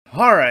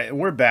All right,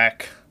 we're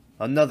back.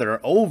 Another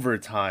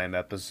overtime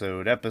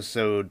episode,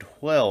 episode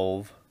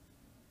 12.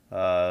 Two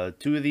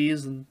of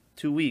these in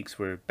 2 weeks.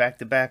 We're back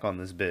to back on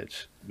this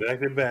bitch. Back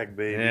to back, Yeah.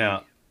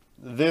 baby.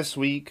 This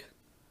week,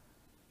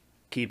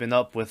 keeping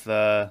up with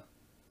our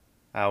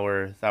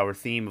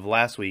theme of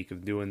last week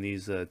of doing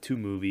these two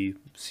movie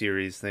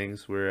series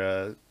things,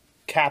 we're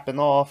capping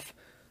off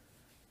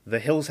the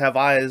Hills Have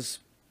Eyes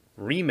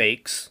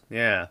remakes.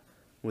 Yeah,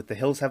 with the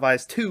Hills Have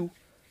Eyes 2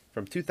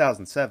 from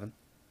 2007.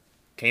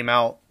 Came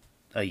out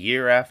a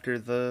year after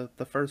the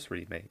first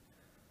remake.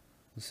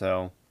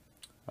 So,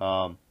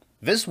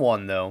 this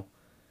one though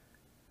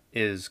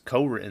is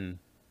co-written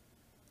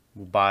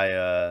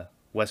by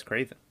Wes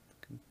Craven.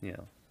 You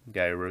know, the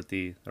guy who wrote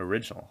the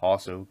original,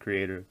 also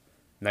creator of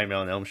Nightmare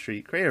on Elm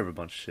Street, creator of a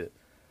bunch of shit.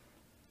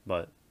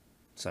 But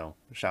so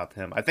shout out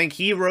to him. I think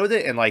he wrote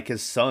it and like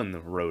his son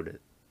wrote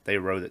it. They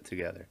wrote it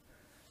together.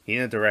 He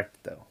didn't direct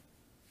it though.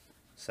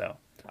 So,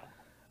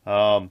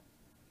 um,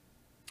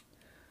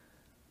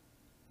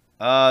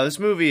 this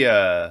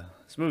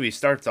movie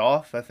starts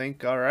off I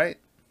think all right,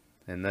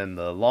 and then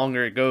the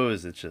longer it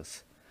goes, it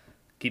just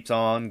keeps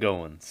on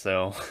going.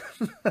 So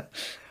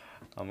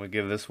I'm gonna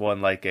give this one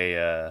like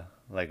a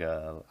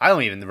I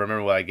don't even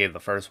remember what I gave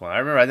the first one. I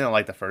remember I didn't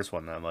like the first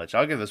one that much.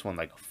 I'll give this one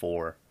like a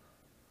 4.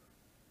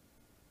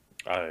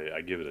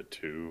 I give it a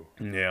 2.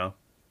 Yeah,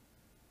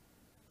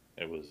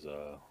 It was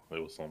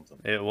something.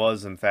 it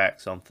was in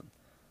fact something.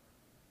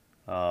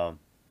 Um,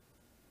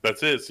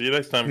 That's it. See you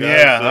next time,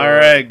 guys. yeah, all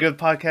right, good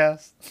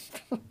podcast.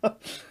 So,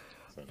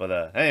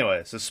 But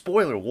anyway, so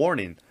spoiler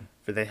warning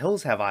for The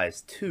Hills Have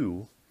Eyes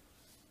 2.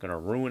 Gonna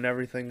ruin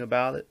everything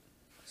about it.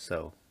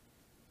 So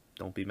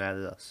don't be mad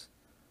at us.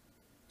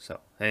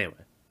 So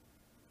anyway,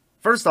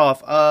 first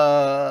off,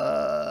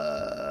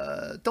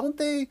 don't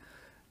they?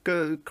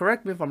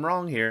 Correct me if I'm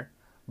wrong here,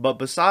 but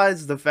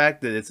besides the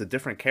fact that it's a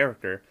different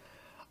character,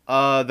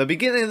 the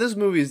beginning of this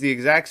movie is the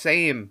exact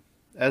same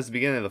as the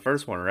beginning of the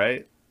first one,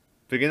 right?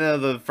 Beginning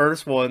of the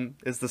first one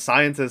is the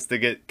scientists that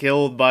get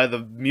killed by the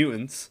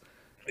mutants,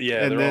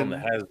 yeah, and they're all in the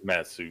then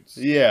hazmat suits.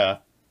 yeah,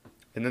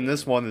 and then Yeah.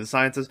 this one, the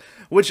scientists,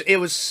 which it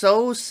was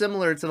so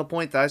similar to the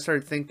point that I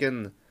started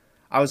thinking,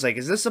 I was like,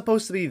 is this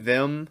supposed to be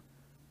them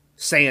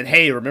saying,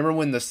 hey, remember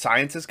when the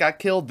scientists got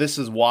killed? This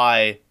is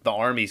why the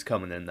army's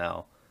coming in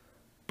now.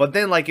 But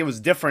then, like, it was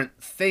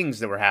different things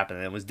that were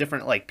happening. It was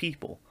different, like,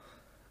 people.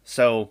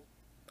 So,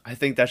 I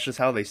think that's just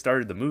how they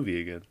started the movie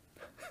again.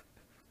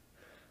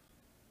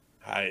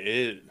 I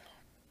it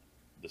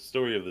the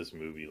story of this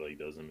movie like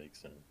doesn't make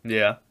sense.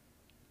 Yeah.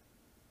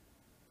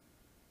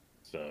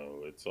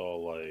 So it's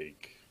all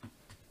like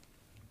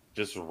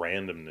just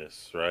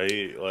randomness,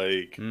 right?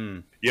 Like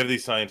Mm. you have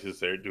these scientists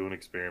there doing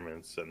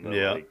experiments, and the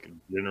Yeah. like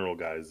general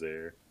guys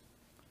there,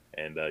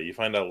 and you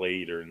find out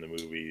later in the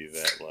movie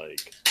that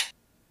like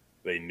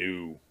they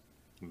knew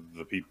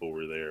the people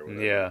were there, or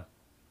whatever. Yeah.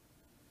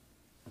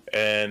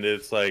 And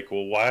it's like,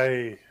 well,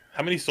 why?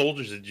 How many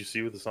soldiers did you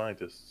see with the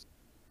scientists?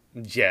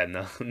 Yeah,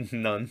 no,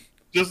 none.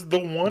 Just the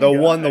one The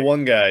guy.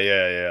 one guy,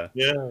 yeah,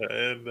 Yeah,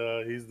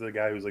 and he's the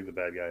guy who's like the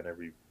bad guy in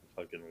every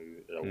fucking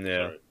movie. Oh, yeah.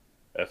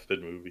 Yeah. sorry,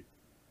 effed movie.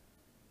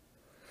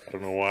 I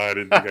don't know why I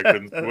didn't think I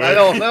couldn't I swear.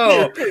 don't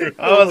know.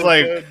 Oh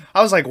my god.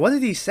 I was like, what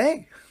did he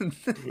say?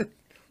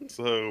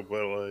 So,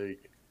 but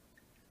like,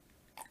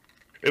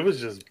 it was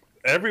just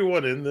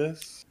everyone in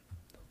this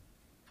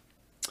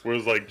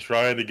was like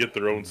trying to get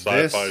their own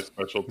sci-fi This,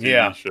 special TV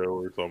yeah, show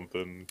or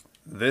something.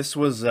 this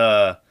was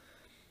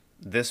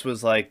this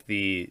was like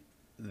the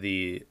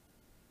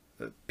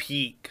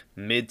peak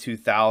mid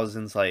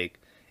 2000s, like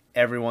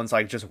everyone's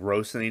like just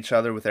roasting each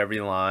other with every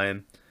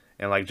line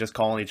and like just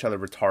calling each other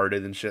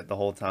retarded and shit the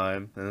whole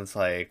time, and it's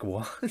like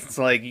what? It's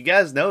like, you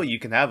guys know you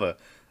can have a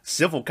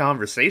civil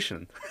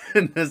conversation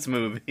in this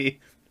movie.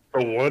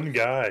 For one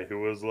guy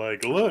who was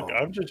like, "Look, Oh.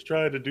 I'm just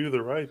trying to do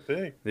the right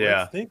thing. Let's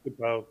Yeah, think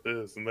about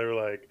this." And they were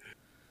like,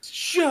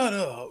 "Shut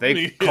up!" they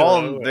You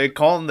call know? him they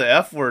call him the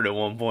F word at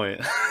one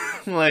point.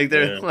 Like Yeah,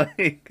 they're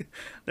like,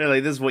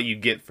 this is what you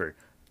get for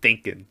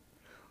thinking.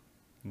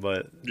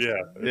 But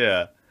yeah,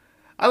 yeah,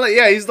 I like,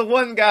 yeah, he's the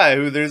one guy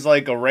who there's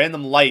like a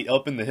random light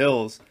up in the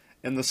hills,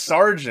 and the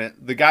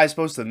sergeant, the guy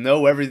supposed to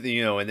know everything,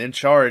 and in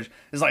charge,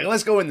 is like,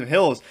 let's go in the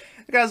hills.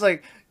 The guy's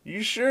like,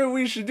 you sure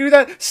we should do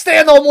that?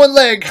 Stand on one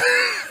leg.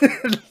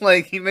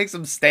 Like, he makes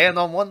him stand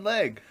on one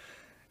leg.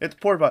 It's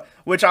poor, but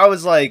which I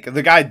was like,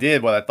 the guy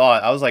did what I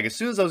thought. I was like, as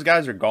soon as those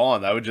guys are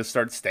gone, I would just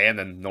start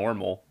standing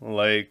normal,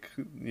 like,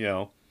 you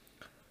know.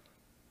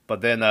 But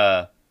then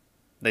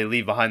they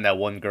leave behind that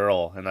one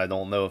girl, and I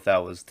don't know if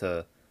that was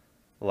to,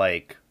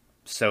 like,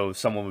 so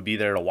someone would be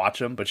there to watch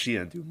them, but she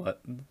didn't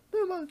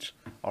do much.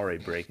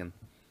 Already breaking,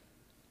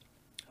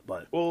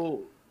 but Well,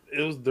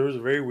 there was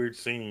a very weird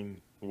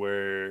scene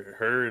where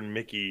her and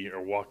Mickey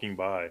are walking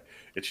by,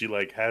 and she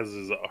like has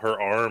her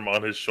arm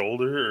on his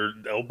shoulder or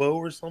elbow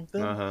or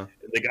something. uh huh,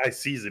 And the guy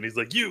sees it. And he's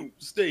like, "You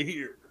stay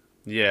here,"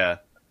 yeah,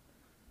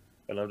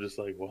 and I'm just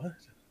like, "What?"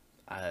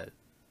 I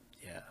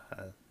yeah,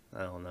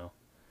 I don't know.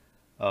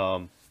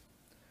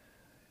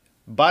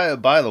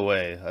 By the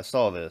way, I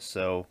saw this.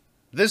 So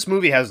this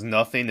movie has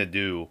nothing to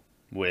do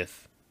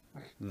with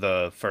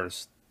the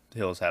first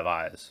Hills Have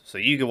Eyes. So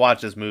you could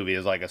watch this movie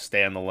as like a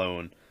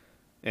standalone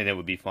and it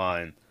would be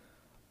fine.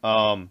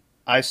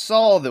 I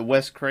saw that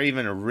Wes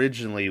Craven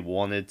originally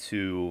wanted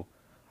to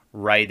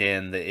write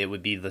in that it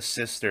would be the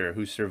sister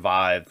who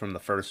survived from the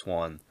first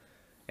one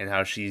and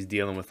how she's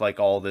dealing with like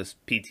all this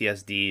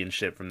PTSD and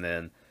shit from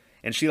then.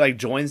 And she like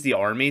joins the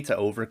army to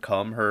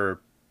overcome her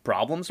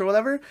problems or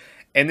whatever.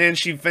 And then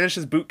she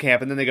finishes boot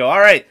camp and then they go, all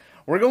right,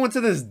 we're going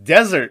to this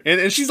desert.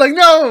 And she's like,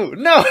 no,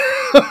 no.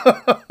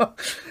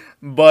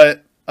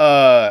 But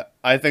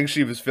I think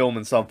she was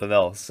filming something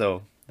else,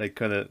 so they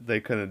couldn't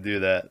do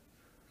that.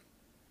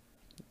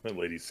 That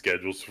lady's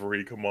schedule's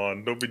free. Come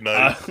on, don't be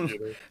nice.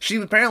 She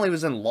apparently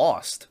was in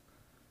Lost.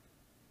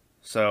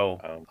 So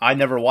Oh. I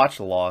never watched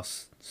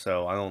Lost,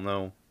 so I don't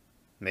know.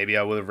 Maybe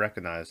I would have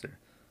recognized her.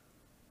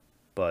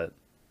 But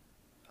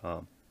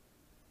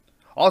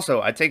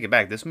also, I take it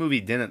back. This movie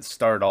didn't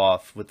start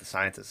off with the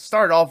scientists. It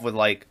started off with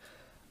like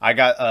I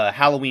got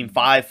Halloween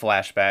 5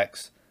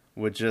 flashbacks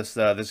with just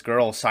this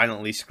girl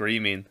silently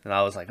screaming, and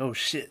I was like, "Oh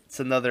shit, it's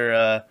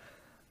another."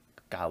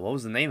 God, what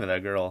was the name of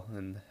that girl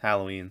in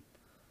Halloween?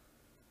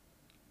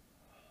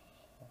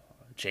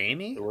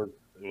 Jamie?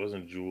 It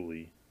wasn't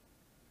Julie.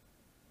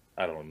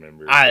 I don't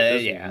remember.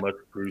 This Yeah. was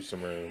much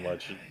gruesomer,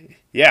 much.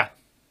 Yeah.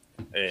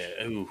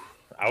 And, ooh,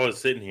 I was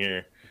sitting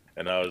here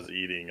and I was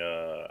eating.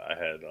 I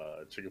had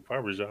chicken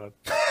parmesan.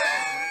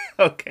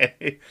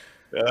 Okay.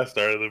 And I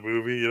started the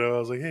movie. You know, I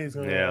was like, "Hey,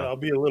 so, Yeah. I'll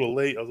be a little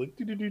late." I was like,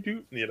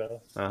 "Do." You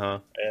know. Uh-huh.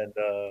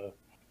 And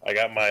I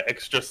got my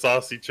extra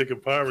saucy chicken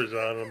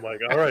parmesan. I'm like,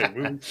 "All right,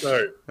 movie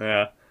start."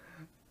 Yeah.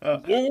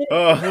 Ooh.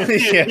 Oh,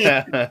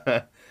 yeah.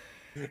 At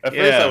first,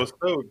 Yeah. I was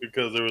stoked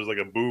because there was like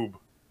a boob.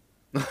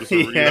 Just a,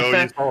 Yeah. you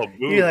know, you saw a boob.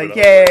 You're like, and I was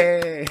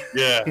yay.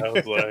 yeah, I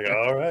was like,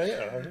 all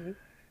right.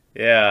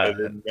 Yeah. And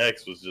then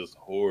next was just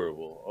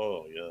horrible.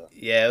 Oh yeah.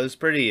 Yeah,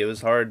 it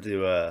was hard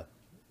to,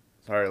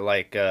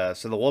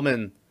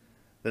 so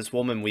this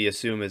woman we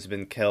assume has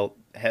been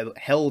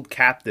held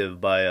captive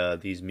by,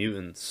 these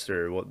mutants,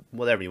 or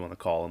whatever you want to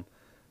call them,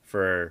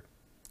 for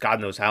God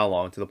knows how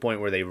long, to the point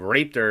where they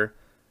raped her,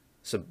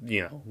 so,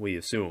 you know, we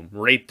assume,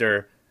 raped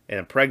her and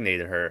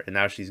impregnated her, and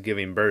now she's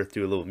giving birth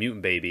to a little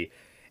mutant baby.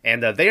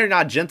 And they are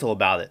not gentle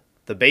about it.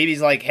 The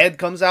baby's like head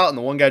comes out, and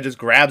the one guy just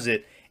grabs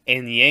it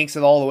and yanks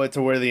it all the way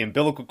to where the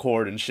umbilical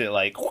cord and shit,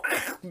 like,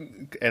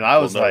 and I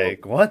was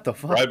like, what the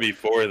fuck? Right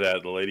before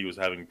that, the lady was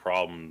having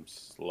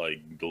problems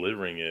like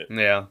delivering it,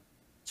 Yeah.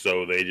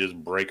 so they just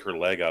break her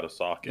leg out of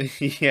socket.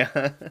 Yeah.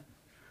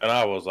 And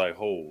I was like,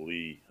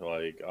 holy,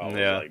 like I was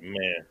Yeah. like,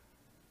 man,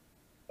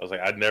 I was like,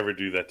 I'd never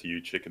do that to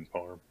you, chicken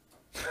parm.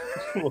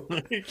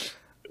 Like, it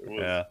was,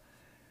 Yeah.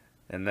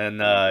 And then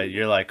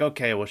you're like,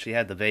 okay, well, she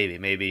had the baby.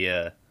 Maybe,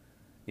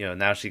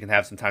 now she can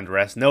have some time to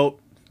rest. Nope.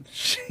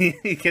 She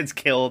gets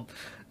killed.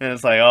 And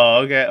it's like,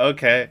 oh,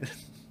 okay.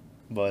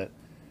 But,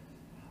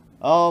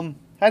 how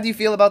do you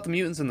feel about the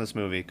mutants in this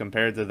movie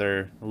compared to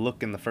their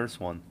look in the first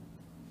one?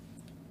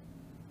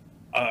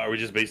 are we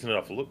just basing it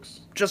off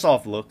looks? Just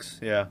off looks,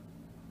 yeah.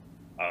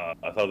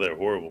 I thought they were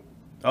horrible.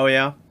 Oh,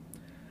 yeah?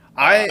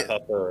 I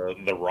thought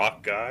the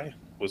Rock guy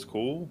was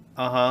cool.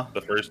 Uh-huh.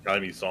 The first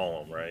time you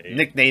saw him, right?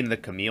 Nicknamed the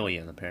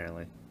Chameleon,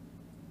 apparently.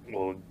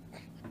 Well,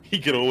 he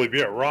can only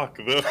be a rock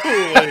though.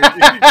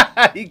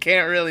 Like, He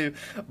can't really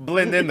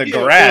blend in the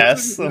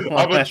grass.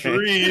 I'm a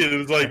tree, and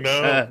it's like,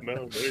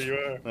 no, there you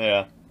are.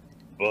 Yeah.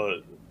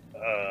 But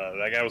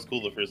that guy was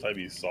cool the first time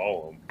you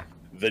saw him.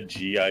 The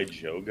G.I.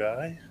 Joe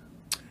guy,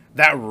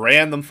 That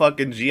random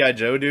fucking G.I.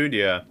 Joe dude,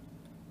 yeah.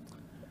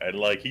 and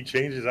like he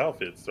changed his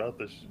outfits throughout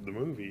the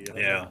movie. And I'm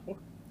Yeah. like, what?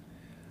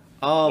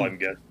 Well, I'm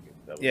guessing.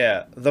 That was-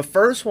 Yeah, the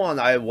first one,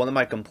 one of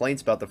my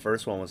complaints about the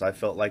first one was I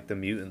felt like the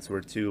mutants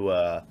were too,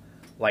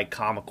 like,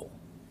 comical.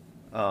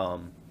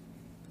 And,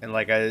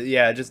 like,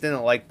 I just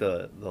didn't like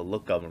the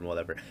look of them or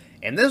whatever.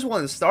 And this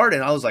one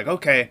started, I was like,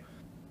 okay,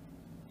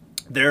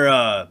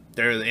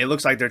 it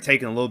looks like they're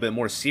taking a little bit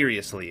more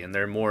seriously, and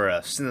they're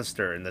more,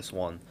 sinister in this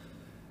one.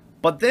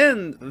 But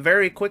then,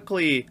 very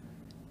quickly,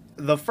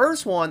 the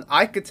first one,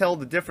 I could tell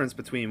the difference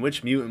between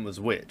which mutant was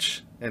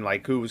which, and,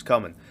 like, who was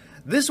coming.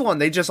 This one,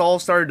 they just all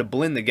started to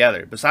blend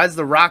together. Besides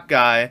the Rock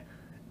guy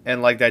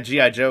and, like, that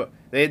G.I. Joe,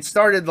 they had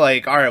started,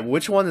 like, all right,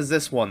 which one is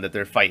this one that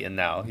they're fighting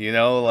now? You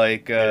know,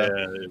 like, yeah,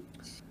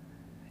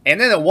 and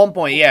then at one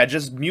point, yeah,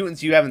 just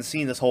mutants you haven't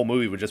seen this whole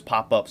movie would just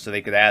pop up so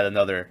they could add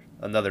another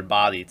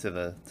body to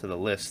the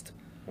list.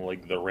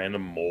 like the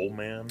random mole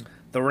man.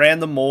 The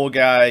random mole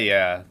guy,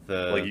 yeah.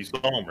 Like you saw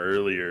him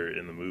earlier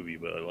in the movie,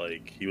 but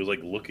like he was like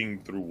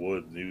looking through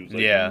woods. He was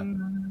like, Yeah.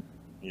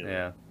 you know,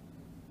 Yeah.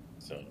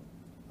 So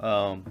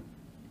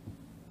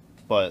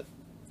But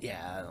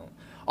yeah, I don't.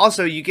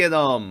 Also, you get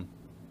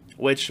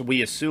which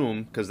we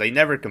assume because they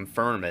never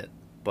confirm it,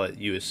 but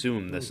you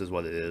assume this is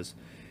what it is.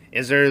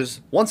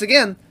 There's once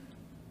again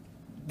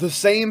the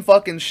same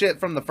fucking shit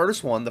from the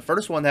first one. The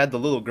first one had the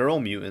little girl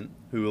mutant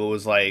who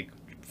was like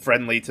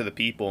friendly to the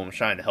people and was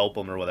trying to help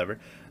them or whatever.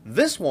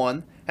 This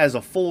one has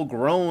a full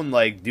grown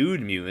like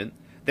dude mutant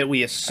that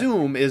we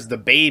assume is the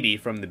baby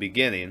from the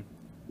beginning.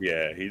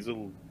 Yeah, he's a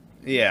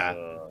Yeah.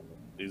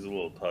 he's a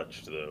little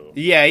touched though.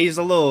 Yeah, he's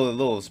a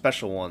little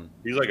special one.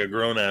 He's like a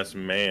grown ass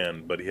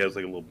man, but he has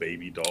like a little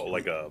baby doll,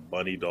 like a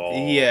bunny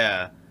doll,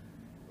 Yeah.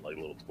 like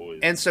little toys.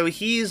 And so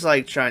he's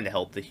like trying to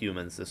help the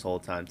humans this whole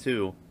time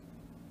too.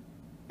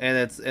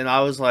 And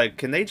I was like,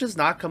 can they just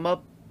not come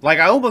up? Like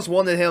I almost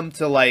wanted him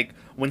to like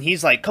when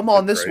he's like, come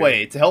on this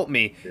way to help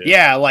me.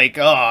 Yeah, like,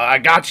 oh, I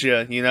got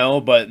you, you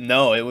know. But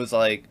no, it was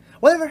like,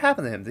 whatever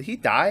happened to him? Did he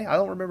die? I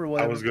don't remember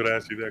what. I was gonna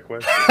ask you that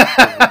question.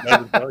 I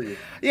never tell you.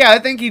 Yeah, I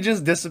think he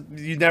just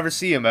you never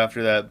see him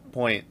after that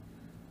point.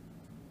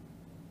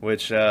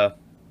 Which, you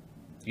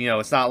know,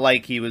 it's not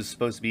like he was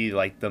supposed to be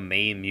like the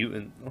main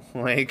mutant,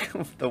 like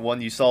the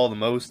one you saw the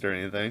most or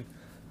anything.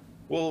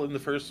 Well, in the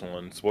first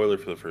one, spoiler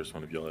for the first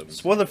one if y'all haven't.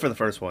 Spoiler for the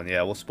first one,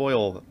 yeah. We'll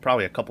spoil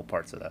probably a couple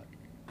parts of that.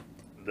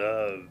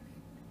 The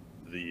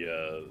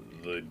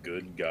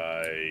good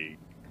guy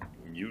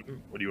mutant.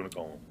 What do you want to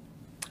call him?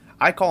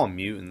 I call them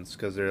mutants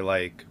because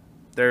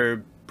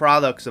they're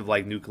products of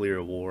like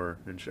nuclear war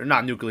and or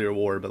not nuclear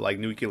war, but like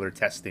nuclear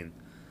testing.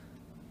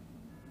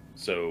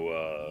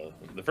 So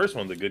the first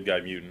one, the good guy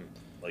mutant,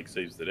 like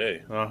saves the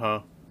day. Uh-huh.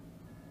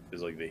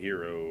 Is like the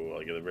hero,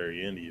 like at the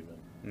very end even.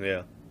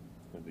 Yeah.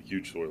 With a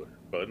huge spoiler,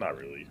 but not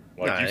really.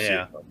 Like Nah, you see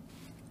yeah. it.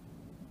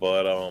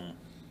 But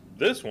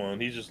this one,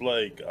 he's just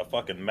like a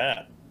fucking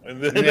map, and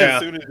then Yeah.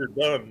 as soon as you're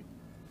done,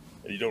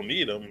 and you don't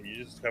need him,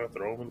 you just kind of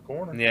throw him in the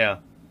corner. Yeah.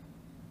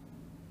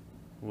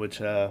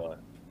 Which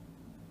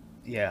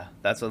yeah,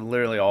 that's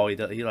literally all he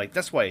does. He's like,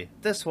 this way,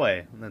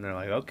 and then they're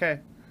like,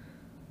 okay.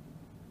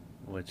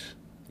 Which,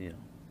 you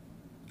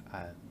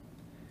know,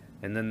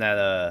 and then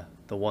that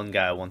the one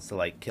guy wants to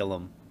like kill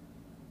him,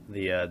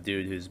 the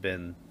dude who's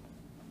been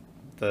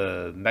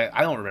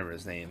I don't remember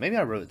his name. Maybe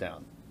I wrote it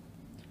down.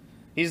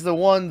 He's the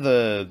one,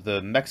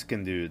 the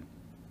Mexican dude.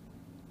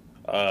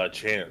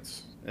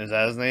 Chance. Is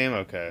that his name?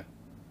 Okay.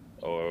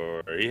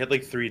 Or he had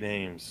like 3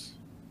 names.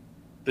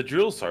 The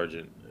drill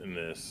sergeant in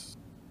this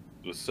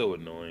was so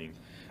annoying.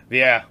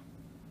 Yeah.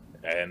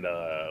 And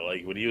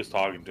like when he was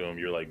talking to him,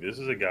 you're like, this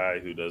is a guy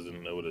who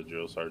doesn't know what a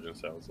drill sergeant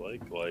sounds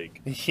like.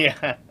 Like,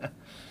 Yeah.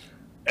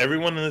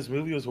 everyone in this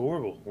movie was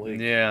horrible. Like,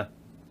 Yeah.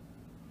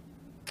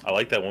 I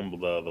like that one,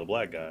 the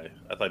black guy.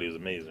 I thought he was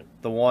amazing.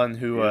 The one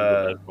who He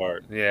was the best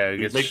part. yeah, He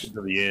makes it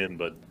to the end,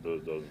 but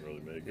doesn't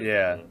really make it.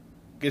 Yeah. You know?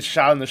 Gets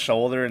shot in the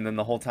shoulder, and then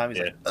the whole time he's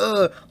Yeah. like,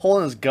 ugh,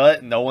 holding his gut,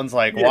 and no one's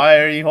like, Yeah. why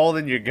are you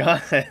holding your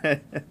gut?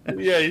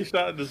 Yeah, he's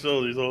shot in the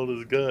shoulder. He's holding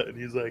his gut, and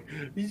he's like,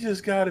 "You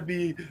just gotta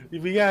be.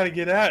 We gotta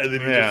get out." And then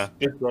he Yeah.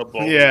 just spits up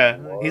all Yeah.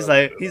 the He's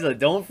blood. like,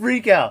 don't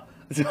freak out.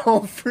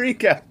 Don't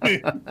freak out.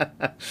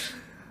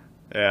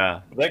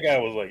 Yeah. That guy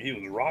was like, he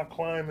was rock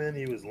climbing.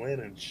 He was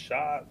landing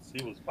shots.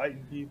 He was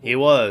fighting people. He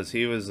was.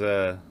 He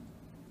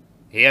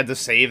had to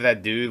save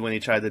that dude when he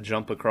tried to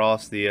jump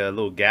across the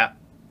little gap.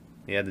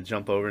 He had to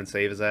jump over and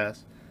save his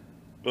ass.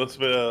 Let's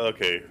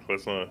okay.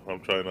 Let's not. I'm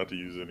trying not to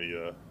use any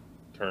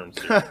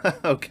terms here.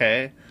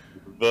 Okay.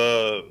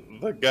 The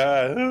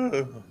guy,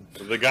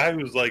 the guy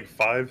who's like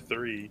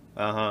 5'3",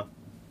 Uh-huh.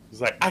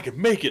 is like, I can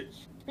make it.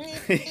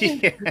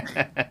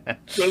 Yeah.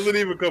 Doesn't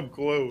even come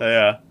close.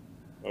 Yeah.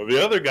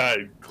 The other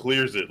guy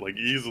clears it like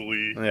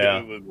easily. Yeah.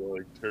 And then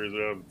like turns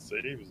around and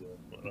saves him.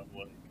 And I'm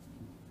like,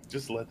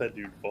 just let that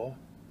dude fall.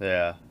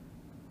 Yeah.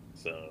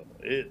 So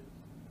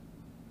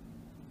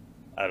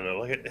I don't know.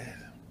 Like,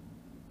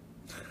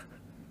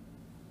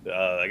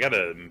 I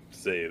gotta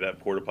say that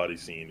porta potty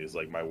scene is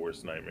like my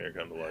worst nightmare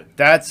come to life.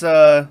 That's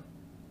all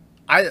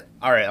right,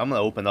 I'm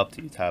gonna open up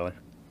to you, Tyler.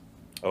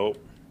 Oh,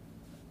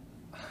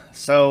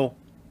 So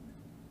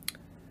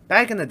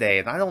back in the day,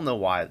 and I don't know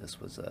why this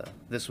was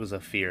a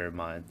fear of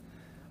mine,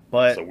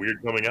 but it's a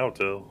weird coming out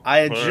too. I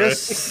had All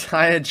just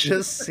I had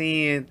just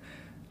seen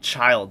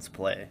Child's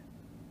Play,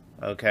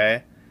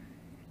 okay,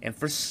 and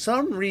for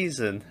some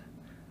reason,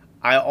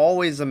 I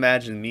always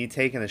imagined me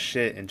taking a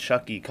shit and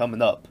Chucky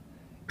coming up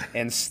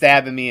and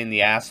stabbing me in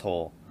the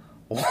asshole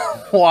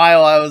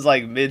while I was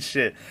like mid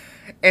shit,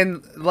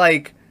 and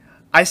like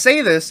I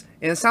say this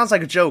and it sounds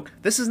like a joke.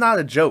 This is not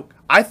a joke.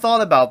 I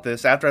thought about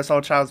this after I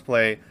saw Child's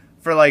Play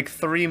for like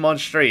 3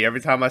 months straight.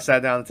 Every time I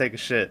sat down to take a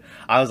shit,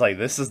 I was like,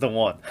 this is the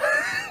one.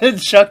 And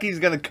Chucky's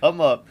gonna come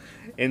up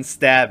and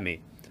stab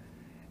me.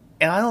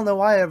 And I don't know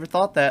why I ever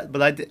thought that,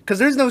 but I did. Because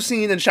there's no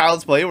scene in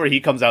Child's Play where he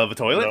comes out of a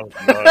toilet.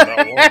 No, not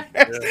one.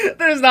 Yeah.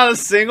 There's not a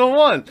single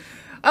one.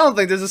 I don't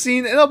think there's a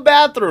scene in a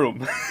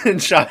bathroom in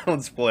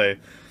Child's Play.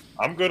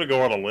 I'm gonna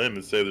go on a limb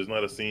and say there's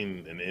not a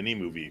scene in any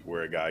movie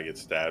where a guy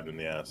gets stabbed in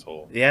the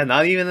asshole. Yeah,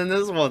 not even in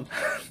this one.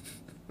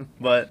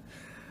 but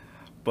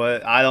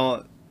I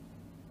don't.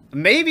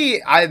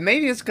 Maybe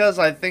it's because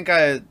I think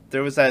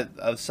there was that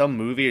some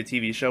movie or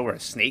TV show where a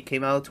snake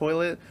came out of the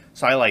toilet,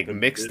 so I like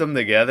mixed them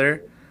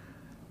together.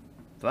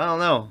 But I don't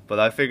know. But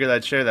I figured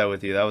I'd share that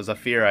with you. That was a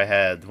fear I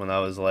had when I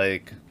was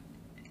like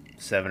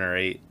 7 or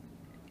 8.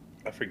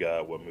 I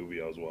forgot what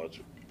movie I was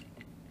watching.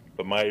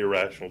 But my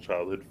irrational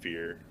childhood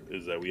fear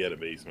is that we had a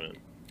basement.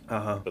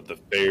 Uh-huh. but the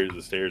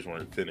stairs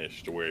weren't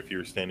finished to where if you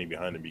were standing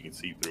behind them, you can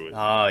see through it.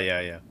 Oh, yeah,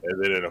 yeah.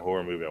 And then in a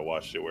horror movie, I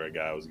watched it where a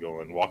guy was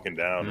walking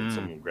down, and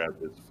someone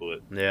grabbed his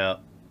foot. Yeah.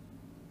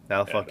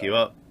 That'll And, fuck you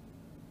up.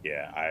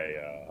 Yeah,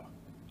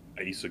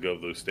 I used to go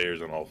up those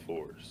stairs on all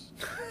fours.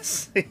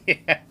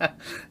 Yeah.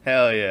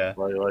 Hell yeah.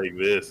 Like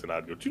this, and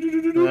I'd go just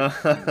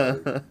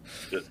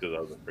because I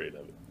was afraid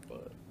of it.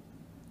 But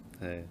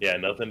Hey. yeah,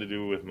 nothing to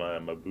do with my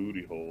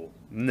booty hole.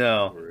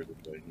 No. Or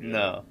anything, you No.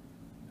 know.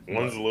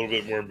 One's a little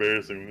bit more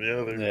embarrassing than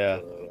the other. Yeah.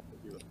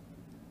 You know.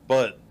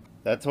 But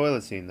That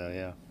toilet scene, though,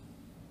 yeah.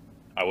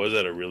 I was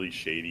at a really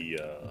shady.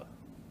 I don't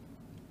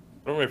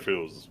remember if it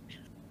was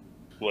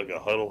like a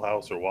Huddle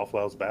House or Waffle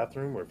House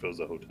bathroom, or if it was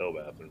a hotel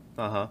bathroom.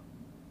 Uh-huh.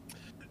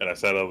 And I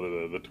sat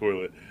over the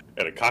toilet,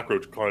 and a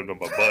cockroach climbed on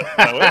my butt.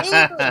 And I went,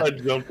 I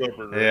jumped up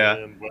and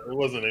ran, but it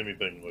wasn't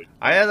anything like.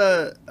 I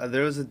had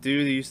there was a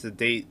dude who used to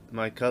date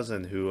my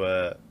cousin who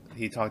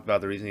he talked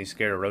about the reason he's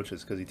scared of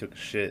roaches because he took a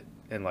shit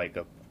and like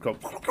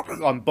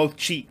on both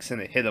cheeks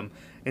and it hit him,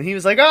 and he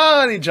was like,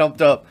 oh, and he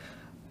jumped up,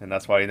 and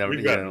that's why he never We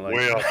did got like.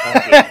 way off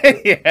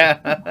topic.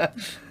 Yeah.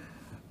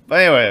 But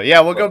anyway,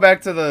 yeah, we'll go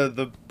back to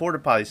the porta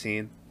potty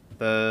scene.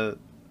 The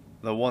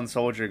one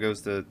soldier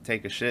goes to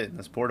take a shit in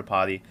this porta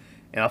potty,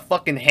 and a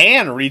fucking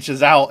hand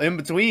reaches out in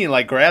between,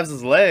 like grabs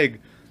his leg,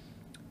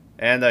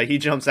 and he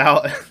jumps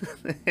out,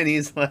 and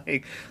he's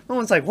like, no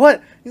one's like,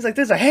 what? He's like,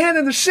 there's a hand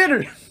in the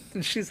shitter,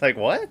 and she's like,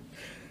 what?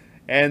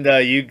 And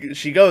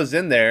she goes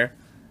in there,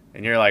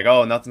 and you're like,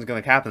 oh, nothing's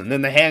gonna happen. And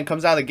then the hand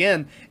comes out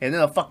again, and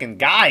then a fucking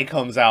guy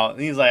comes out,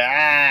 and he's like,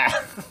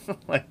 ah,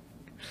 like.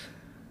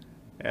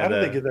 How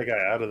did they get that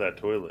guy out of that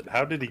toilet?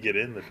 How did he get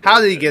in the toilet?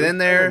 How did he get in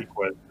there? So many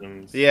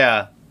questions.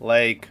 Yeah,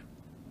 like,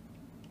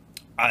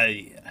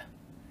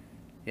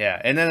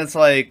 yeah, and then it's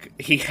like,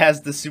 he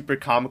has the super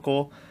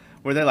comical,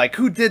 where they're like,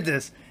 who did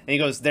this? And he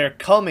goes, they're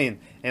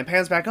coming, and it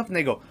pans back up, and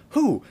they go,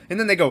 who? And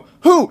then they go,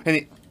 who?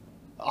 And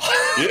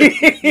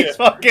he's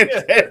fucking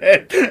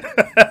dead.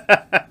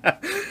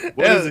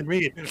 What does it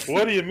mean?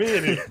 What do you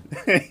mean?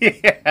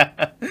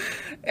 Yeah.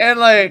 And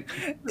like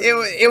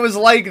it was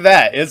like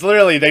that. It's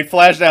literally they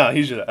flash down.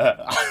 He's just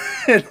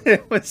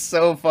it was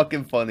so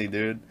fucking funny,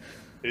 dude.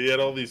 He had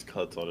all these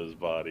cuts on his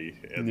body,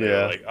 and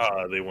they're like,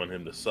 they want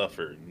him to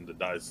suffer and to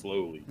die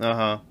slowly.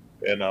 Uh-huh.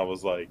 And I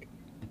was like,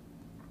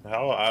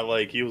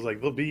 he was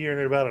like, they'll be here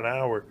in about an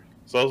hour.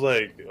 So I was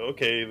like,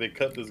 okay, they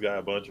cut this guy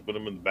a bunch and put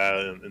him in the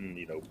bed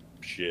and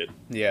shit.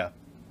 Yeah.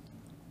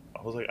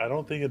 I was like, I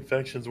don't think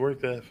infections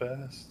work that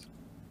fast.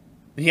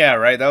 Yeah,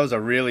 right. That was a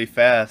really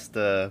fast.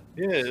 Yeah,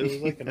 it was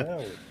like an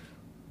hour.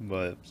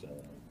 But So.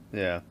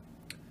 yeah.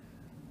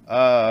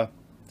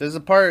 There's a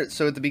part.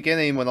 So at the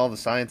beginning, when all the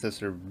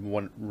scientists are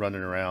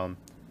running around,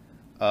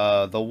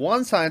 the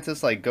one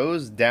scientist like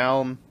goes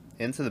down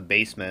into the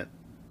basement,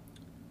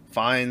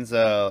 finds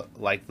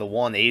like the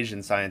one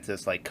Asian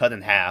scientist like cut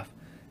in half.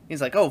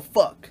 He's like, oh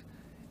fuck.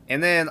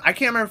 And then I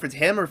can't remember if it's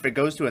him or if it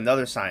goes to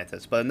another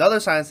scientist, but another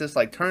scientist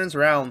like turns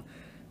around,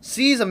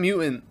 sees a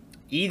mutant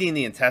eating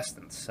the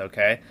intestines.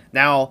 Okay,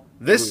 now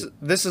this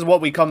is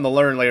what we come to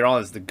learn later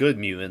on is the good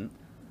mutant,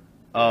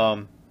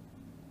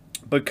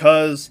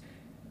 because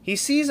he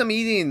sees him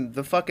eating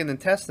the fucking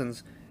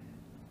intestines,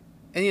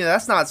 and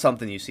that's not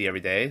something you see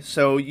every day.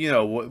 So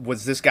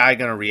was this guy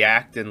gonna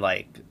react and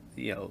like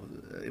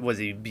was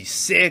he be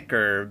sick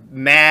or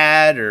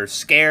mad or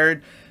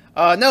scared?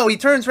 No, he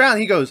turns around,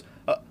 he goes,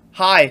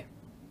 hi.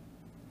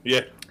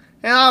 Yeah.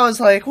 And I was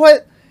like,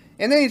 what?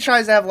 And then he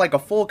tries to have like a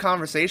full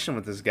conversation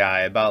with this guy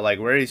about like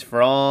where he's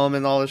from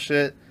and all this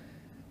shit.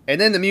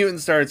 And then the mutant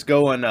starts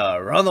going,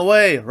 run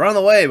away,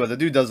 but the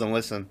dude doesn't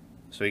listen.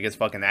 So he gets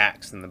fucking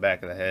axed in the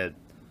back of the head.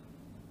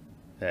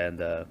 And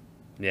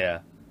yeah.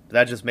 But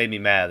that just made me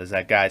mad, is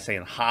that guy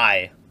saying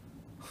hi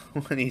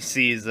when he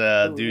sees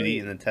dude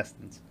eating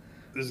intestines.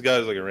 This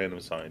guy's like a random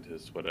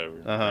scientist,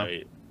 whatever. Uh-huh.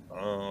 Right?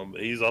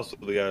 He's also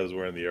the guy who's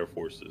wearing the Air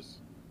Forces.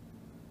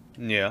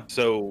 Yeah.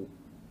 So,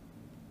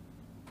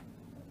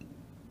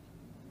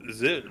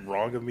 is it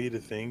wrong of me to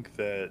think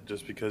that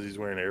just because he's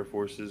wearing Air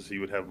Forces, he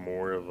would have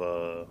more of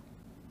a,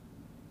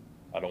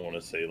 I don't want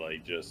to say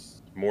like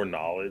just more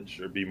knowledge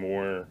or be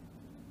more,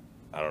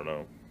 I don't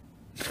know.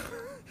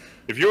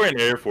 If you're wearing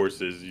Air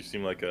Forces, you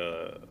seem like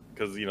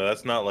because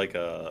that's not like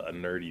a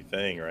nerdy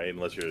thing, right?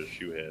 Unless you're a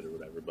shoehead or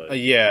whatever. But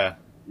yeah.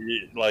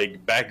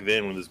 Like back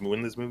then when this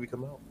movie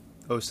come out.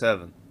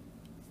 07.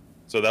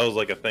 So that was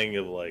like a thing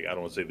of like, I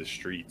don't want to say the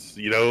streets,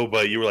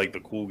 but you were like the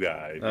cool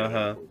guy.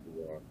 Uh-huh.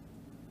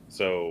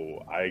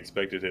 So I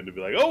expected him to be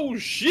like, oh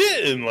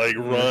shit, and like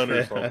run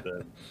or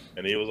something.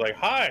 And he was like,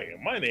 hi,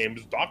 my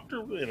name's Dr.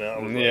 And I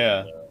was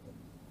yeah.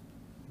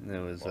 Like, it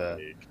was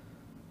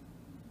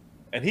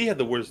and he had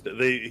the worst.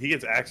 He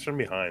gets axed from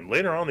behind.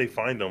 Later on, they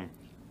find him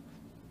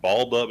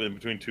balled up in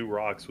between two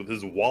rocks with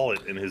his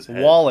wallet in his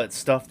head. Wallet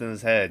stuffed in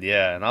his head,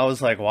 yeah. And I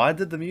was like, why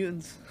did the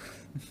mutants?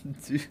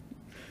 Dude.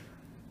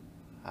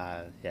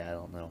 Yeah, I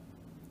don't know.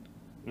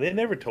 They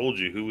never told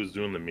you who was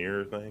doing the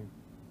mirror thing.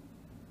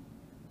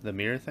 The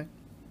mirror thing?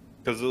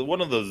 Because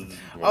one of the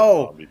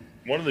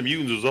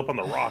mutants was up on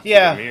the rock with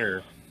the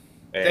mirror.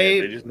 and they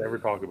They, just never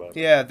talk about it.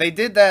 yeah, they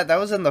did that. That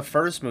was in the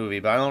first movie,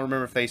 but I don't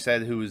remember if they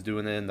said who was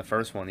doing it in the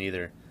first one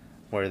either,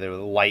 where the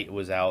light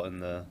was out in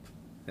the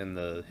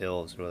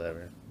hills or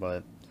whatever.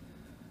 But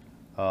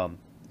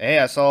hey,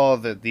 I saw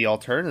that the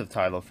alternative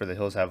title for The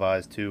Hills Have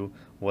Eyes 2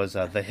 was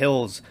The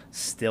Hills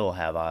Still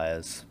Have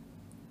Eyes,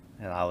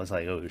 and I was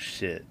like, oh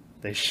shit,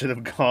 they should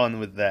have gone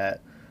with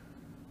that.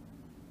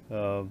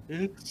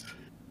 It's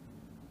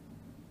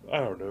I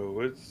don't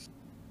know. It's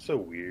so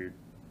weird.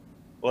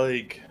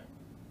 Like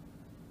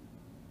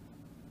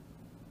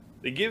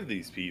they give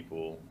these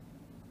people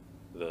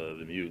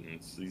the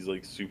mutants these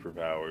like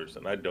superpowers,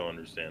 and I don't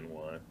understand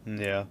why.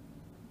 Yeah.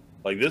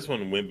 Like this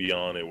one went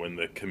beyond it when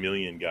the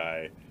chameleon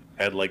guy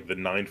had like the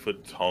 9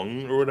 foot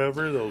tongue or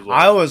whatever. That was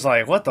I like, was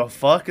like, what the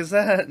fuck is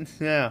that?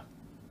 Yeah.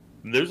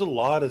 there's a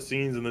lot of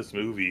scenes in this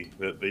movie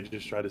that they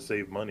just try to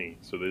save money,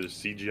 so they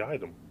just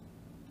CGI'd them.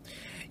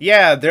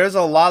 Yeah, there's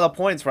a lot of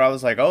points where I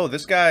was like, oh,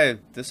 this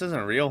this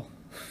isn't real.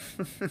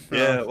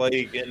 Yeah,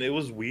 like, and it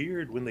was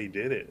weird when they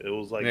did it. It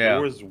was like Yeah.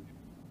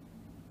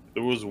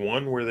 there was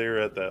one where they were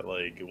at that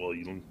like, well,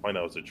 you can find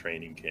out it's a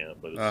training camp,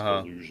 but it's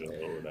Uh-huh.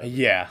 Fallujah or whatever.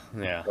 Yeah,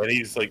 yeah, And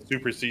he's like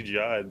super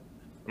CGI'd,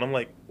 and I'm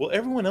like, well,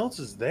 everyone else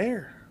is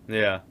there.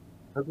 yeah.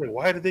 I was like,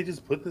 why did they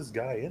just put this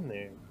guy in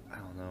there? I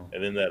don't know.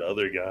 And then that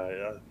other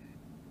guy,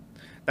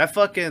 That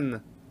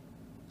fucking.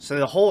 So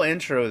the whole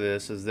intro of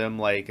this is them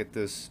like at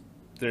this.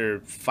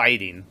 They're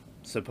fighting,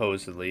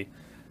 supposedly.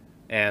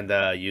 And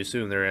you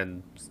assume they're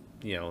in,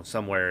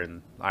 somewhere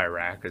in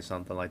Iraq or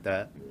something like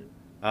that.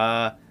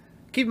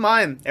 Keep in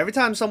mind, every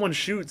time someone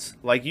shoots,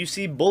 like you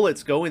see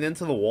bullets going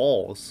into the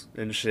walls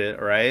and shit,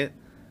 right?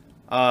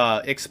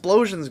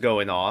 Explosions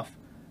going off.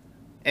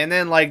 And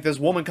then, like, this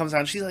woman comes out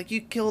and she's like, you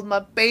killed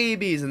my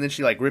babies. And then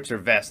she, like, rips her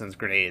vest and it's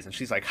grenades. And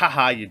she's like,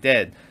 haha, you're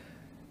dead.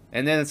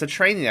 And then it's a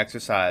training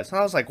exercise. And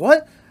I was like,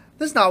 what?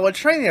 This is not what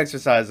training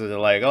exercises are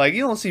like. Like,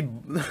 you don't see...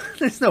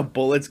 There's no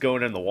bullets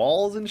going in the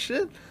walls and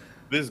shit.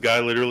 this guy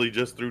literally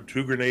just threw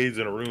 2 grenades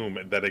in a room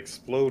that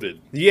exploded.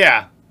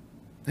 Yeah.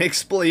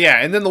 Yeah,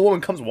 and then the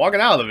woman comes walking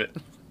out of it.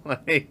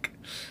 Like...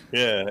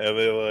 Yeah, and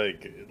they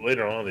like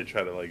later on they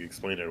try to like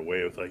explain it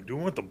away with like, do you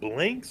want the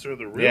blanks or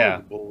the real Yeah.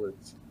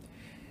 bullets?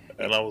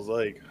 And I was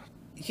like,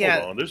 Yeah.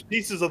 hold on, there's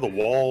pieces of the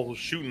wall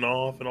shooting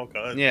off and all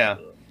kinds Yeah. of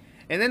stuff.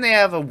 And then they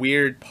have a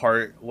weird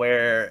part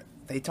where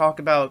they talk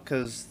about,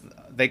 because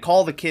they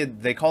call the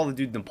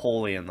dude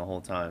Napoleon the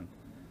whole time.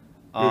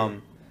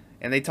 And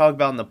they talk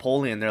about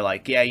Napoleon. They're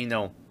like, yeah,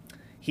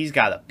 he's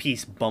got a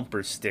peace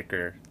bumper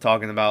sticker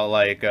talking about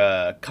like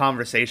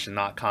conversation,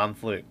 not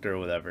conflict or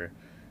whatever.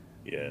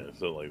 Yeah,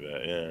 something like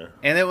that, yeah.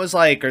 And it was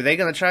like, are they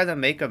going to try to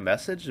make a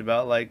message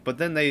about like, but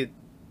then they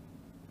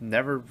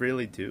never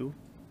really do.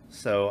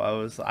 So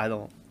I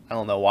don't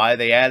know why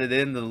they added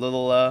in the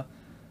little,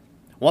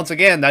 once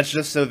again, that's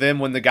just so then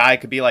when the guy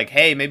could be like,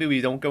 hey, maybe we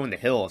don't go in the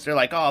hills. They're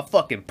like, oh,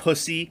 fucking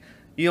pussy.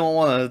 You don't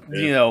want to,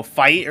 Yeah.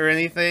 fight or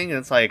anything. And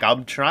it's like,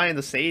 I'm trying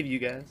to save you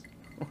guys.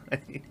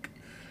 Like,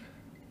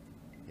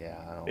 yeah,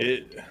 I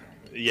don't...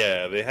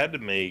 Yeah, they had to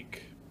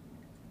make.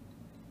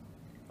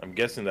 I'm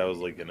guessing that was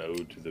like an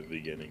ode to the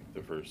beginning,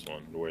 the first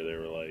one, where they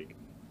were like,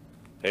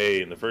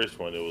 "Hey," in the first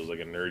one, it was like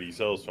a nerdy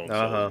sales phone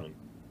salesman.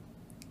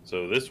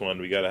 So this one,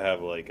 we got to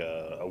have like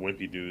a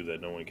wimpy dude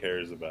that no one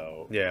cares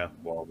about. Yeah.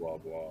 Blah blah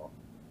blah.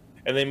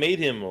 And they made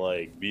him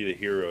like be the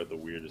hero at the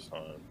weirdest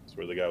times,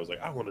 where the guy was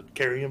like, "I want to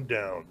carry him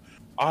down.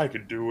 I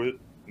could do it."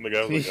 And the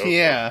guy was like, "Oh,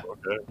 Yeah.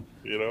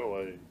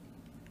 okay," like.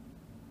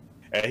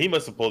 And he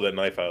must have pulled that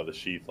knife out of the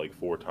sheath like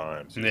 4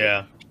 times. He was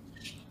Yeah.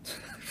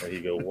 like, he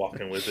go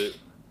walking with it.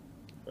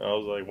 And I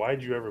was like,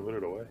 why'd you ever put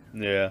it away?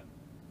 Yeah.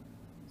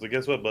 So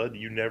guess what, bud?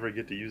 You never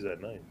get to use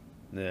that knife.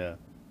 Yeah.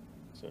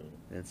 So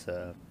It's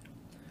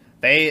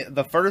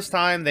the first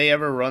time they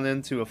ever run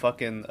into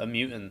a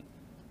mutant,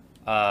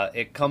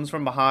 it comes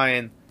from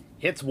behind,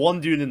 hits one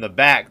dude in the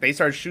back, they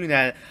start shooting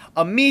at it,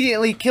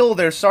 immediately kill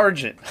their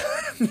sergeant.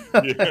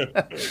 yeah.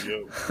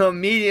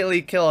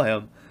 Immediately kill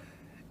him.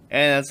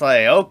 And it's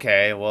like,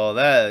 okay, well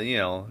that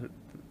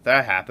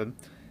that happened.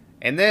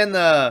 And then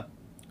the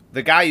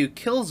guy who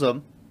kills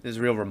him is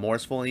real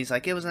remorseful and he's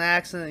like, it was an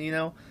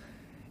accident,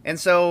 And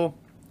so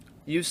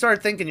you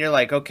start thinking, you're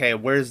like, okay,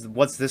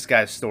 what's this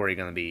guy's story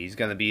gonna be? He's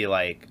gonna be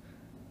like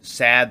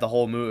sad the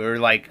whole movie, or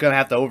like gonna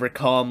have to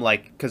overcome,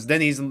 like, because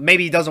then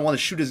maybe he doesn't want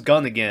to shoot his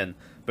gun again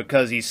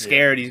because he's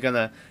scared he's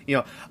gonna,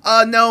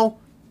 no,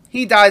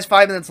 he dies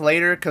 5 minutes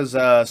later because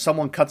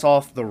someone cuts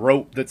off the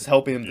rope that's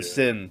helping him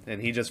descend and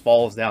he just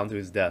falls down to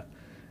his death.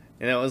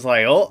 And it was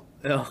like, oh,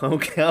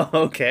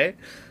 okay.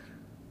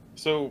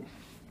 So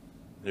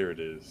here it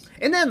is.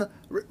 And then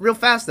real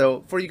fast though,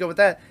 before you go with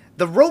that,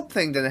 the rope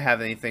thing didn't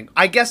have anything.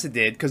 I guess it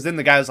did, because then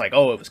the guy was like,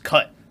 oh, it was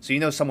cut.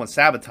 So someone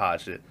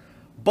sabotaged it.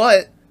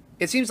 But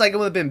it seems like it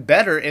would have been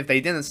better if they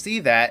didn't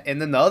see that,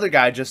 and then the other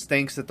guy just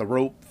thinks that the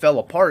rope fell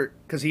apart,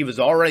 because he was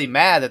already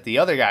mad at the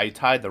other guy who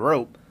tied the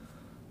rope.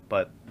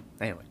 But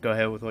anyway, go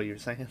ahead with what you were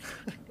saying.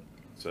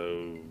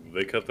 So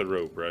they cut the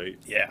rope, right?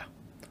 Yeah.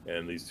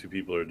 And these 2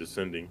 people are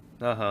descending.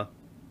 Uh-huh.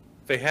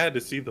 They had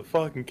to see the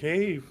fucking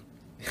cave.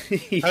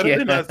 How did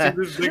they not see Yeah.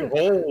 this big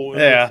hole in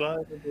the Yeah. side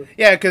of the?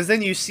 Yeah, because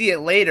then you see it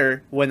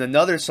later when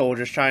another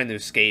soldier's trying to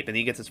escape and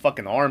he gets his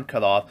fucking arm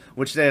cut off,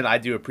 which then I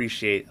do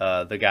appreciate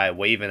the guy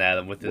waving at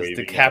him with his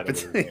Waving at him with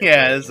decapitated.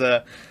 his Yeah,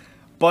 hand.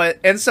 but,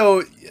 and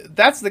so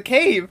that's the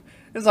cave.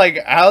 It's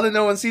like, how did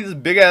no one see this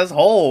big ass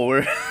hole?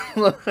 Where,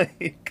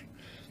 like,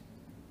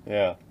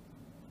 yeah.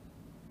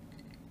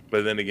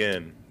 But then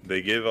again,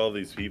 they give all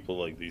these people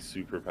like these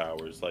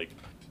superpowers. Like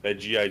that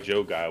GI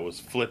Joe guy was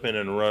flipping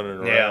and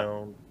running Yeah.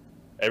 around.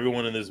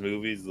 Everyone in this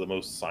movie is the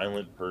most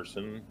silent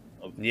person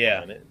of the Yeah.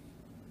 planet.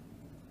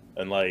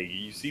 And like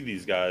you see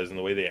these guys and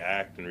the way they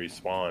act and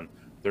respond,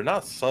 they're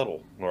not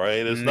subtle,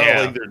 right? It's not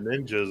Yeah. like they're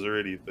ninjas or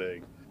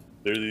anything.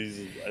 They're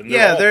these, and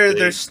Yeah, all they're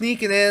big,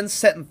 sneaking in,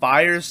 setting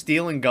fires,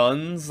 stealing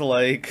guns,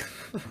 like.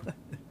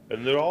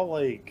 and they're all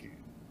like,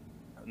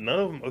 none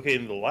of them. Okay,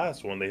 in the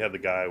last one, they had the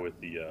guy with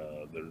the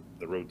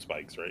road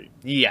spikes, right?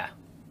 Yeah.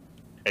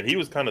 And he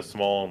was kind of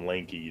small and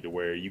lanky to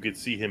where you could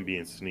see him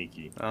being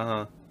sneaky.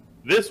 Uh-huh.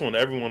 This one,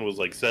 everyone was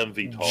like 7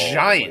 feet tall,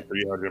 Giant. like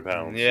 300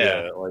 pounds.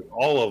 Yeah. Like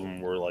all of them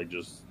were like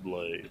just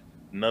like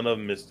none of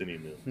them missed any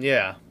moves.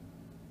 Yeah.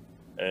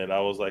 And I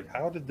was like,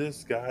 how did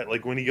this guy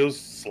like when he goes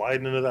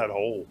sliding into that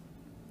hole?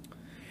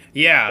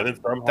 Yeah. And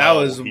then somehow That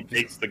was. he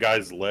takes the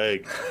guy's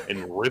leg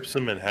and rips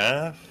him in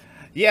half.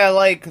 Yeah,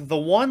 like the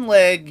one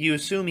leg you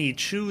assume he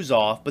chews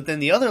off, but then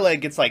the other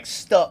leg gets like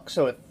stuck,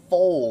 so it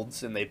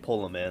folds and they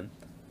pull him in.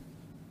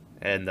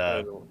 And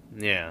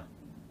yeah.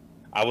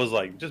 I was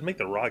like, just make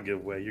the Rock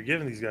give way. You're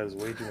giving these guys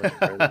way too much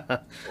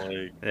credit.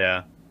 Like,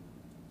 Yeah.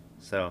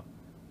 So.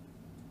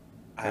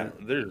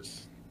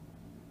 there's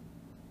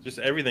just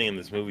everything in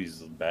this movie is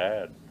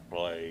bad.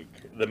 Like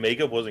the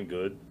makeup wasn't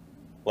good.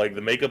 Like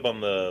the makeup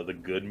on the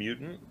good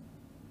mutant,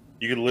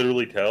 you could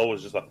literally tell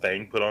was just a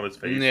thing put on his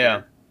face. Yeah.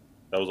 Here.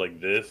 That was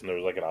like this, and there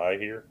was like an eye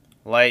here.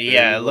 Like, And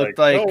yeah, it was looked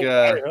like,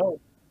 "No, I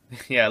help."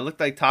 yeah, it looked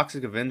like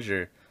Toxic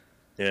Avenger.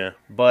 Yeah,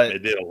 But it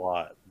did a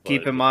lot.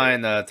 keep but in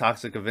mind,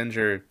 Toxic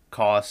Avenger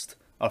cost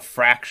a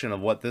fraction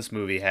of what this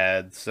movie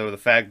had, so the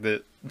fact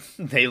that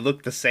they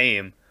look the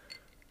same.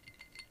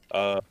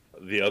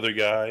 the other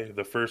guy,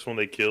 the first one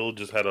they killed,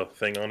 just had a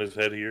thing on his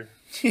head here.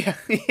 Yeah,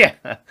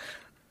 yeah.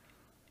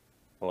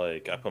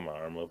 Like I put my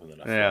arm up, and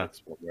then I Yeah.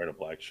 was wearing a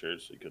black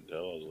shirt, so you couldn't tell.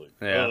 I was like,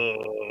 Yeah.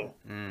 "Ugh."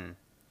 Mm.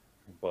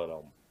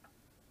 But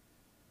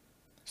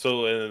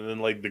so and then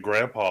like the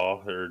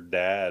grandpa or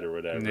dad or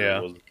whatever Yeah.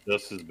 was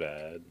just as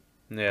bad.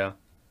 Yeah.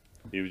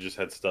 He just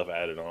had stuff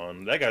added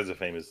on. That guy's a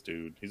famous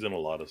dude. He's in a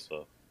lot of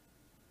stuff.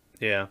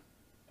 Yeah.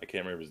 I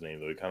can't remember his name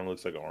though. He kind of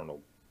looks like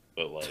Arnold,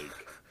 but like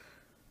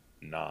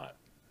not.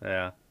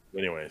 Yeah.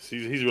 Anyways,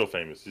 he's real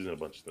famous. He's in a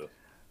bunch of stuff.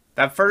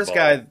 That first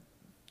Ball.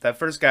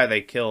 guy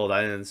they killed,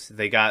 I didn't.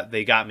 They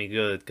got me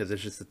good because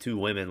it's just the two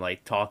women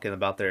like talking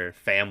about their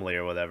family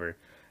or whatever.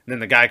 And then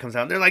the guy comes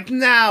out and they're like,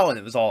 "Now!" And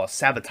it was all a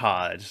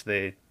sabotage.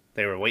 They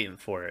were waiting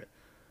for it.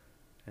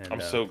 And, I'm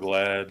so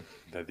glad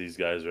that these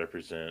guys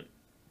represent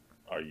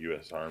our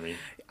U.S. Army.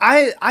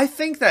 I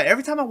think that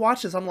every time I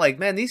watch this, I'm like,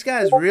 man, these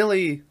guys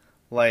really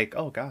like.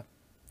 Oh God.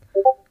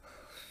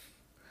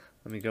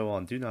 Let me go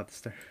on. Do not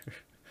disturb.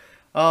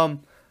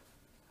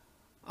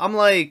 I'm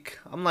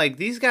like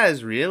these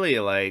guys really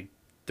like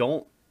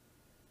don't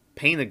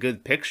paint a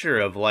good picture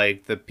of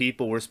like the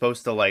people we're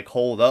supposed to like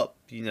hold up,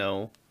 you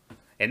know.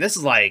 And this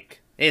is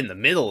like in the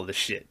middle of the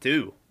shit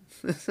too.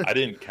 I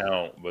didn't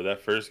count, but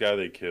that first guy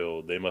they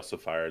killed, they must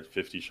have fired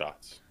 50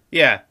 shots.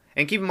 Yeah,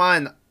 and keep in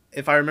mind,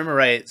 if I remember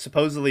right,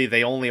 supposedly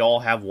they only all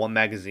have one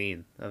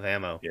magazine of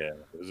ammo. Yeah,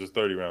 it was just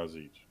 30 rounds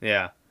each.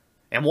 Yeah.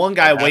 And one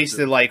guy And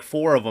wasted like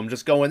 4 of them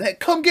just going, "Hey,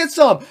 come get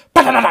some!"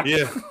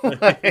 Yeah.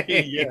 Like-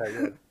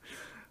 yeah.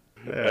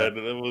 Yeah. And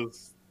it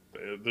was,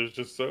 there's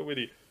just so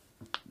many.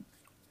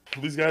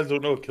 These guys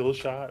don't know a kill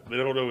shot. They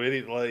don't know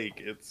any, like,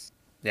 it's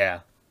Yeah.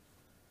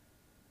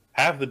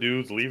 half the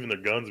dudes leaving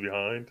their guns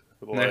behind.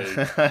 Like,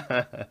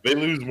 they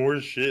lose more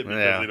shit because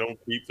Yeah. they don't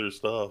keep their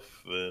stuff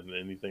than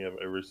anything I've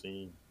ever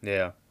seen.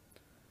 Yeah.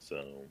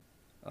 So,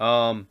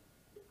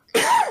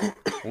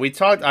 We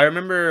talked. I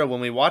remember when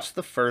we watched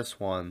the first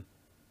one.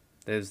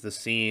 There's the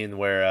scene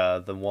where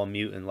the one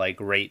mutant like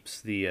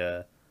rapes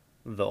the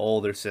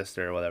older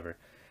sister or whatever.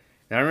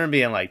 And I remember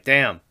being like,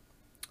 "Damn,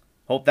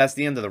 hope that's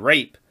the end of the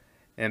rape."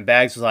 And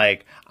Bags was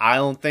like, "I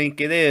don't think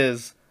it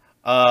is."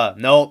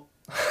 Nope.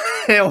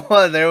 It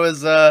was.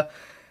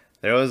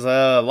 There was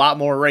a lot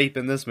more rape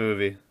in this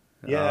movie.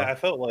 yeah, I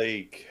felt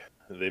like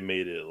they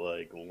made it,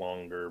 like,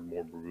 longer,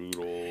 more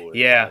brutal. And,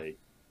 Yeah. like,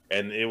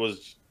 and it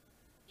was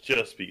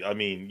just, I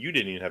mean, you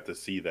didn't even have to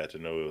see that to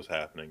know it was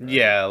happening. Right?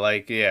 Yeah,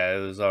 like, yeah,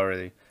 it was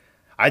already.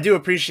 I do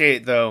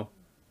appreciate, though,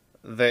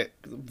 that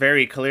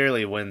very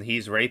clearly when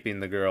he's raping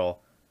the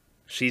girl,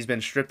 she's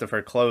been stripped of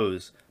her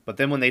clothes. But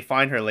then when they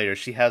find her later,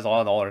 she has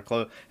on all her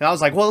clothes. And I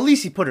was like, well, at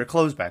least he put her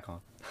clothes back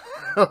on.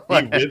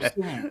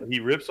 He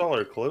rips all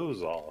her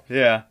clothes off.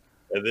 Yeah.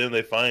 And then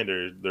they find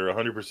her, they're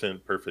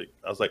 100% perfect.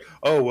 I was like,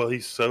 oh, well, he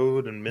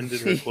sewed and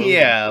mended her clothes.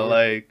 Yeah, before.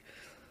 like,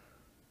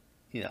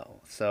 you know,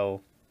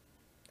 so,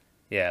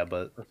 yeah,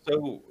 but,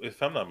 So,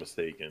 if I'm not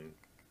mistaken,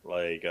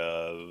 Like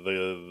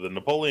the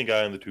Napoleon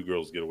guy and the two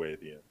girls get away at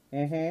the end.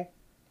 Mm-hmm.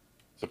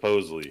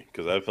 Supposedly,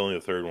 because I have feeling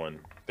the third one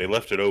they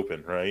left it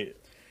open, right?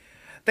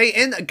 They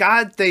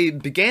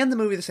began the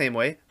movie the same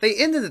way. They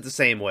ended it the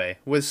same way,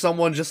 with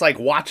someone just like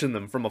watching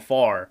them from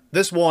afar.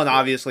 This one, Yeah.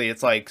 obviously,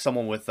 it's like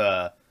someone with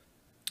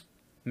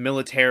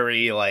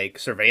military like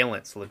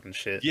surveillance looking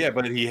shit. Yeah,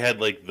 but he had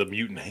like the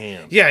mutant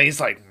hands. Yeah, he's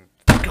like,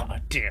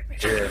 God damn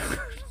it.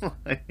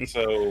 Yeah.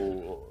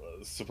 So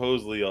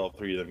supposedly all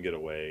three of them get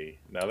away.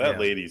 Now that Yeah.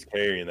 lady's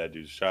carrying that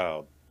dude's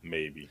child,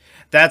 maybe.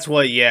 That's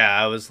what. Yeah,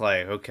 I was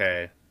like,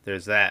 okay,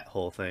 there's that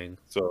whole thing.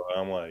 So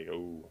I'm like,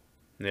 oh.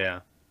 Yeah.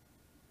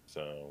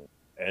 So,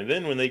 and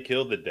then when they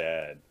killed the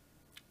dad,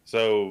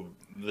 so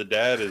the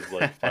dad is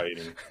like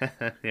fighting,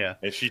 Yeah.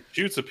 and she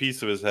shoots a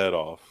piece of his head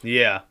off.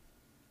 Yeah.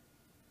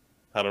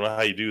 I don't know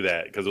how you do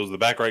that because it was the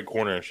back right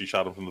corner, and she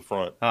shot him from the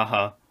front. Uh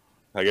huh.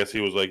 I guess he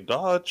was like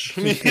dodge,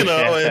 you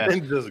know, and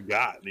then just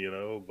got, you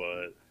know,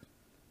 but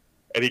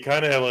and he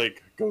kind of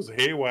like goes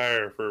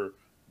haywire for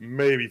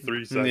maybe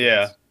 3 seconds.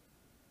 Yeah.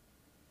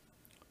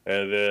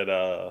 And then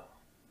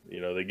you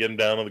know, they get him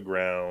down on the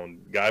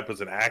ground. Guy puts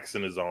an axe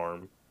in his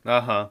arm.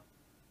 Uh huh.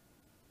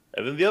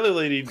 And then the other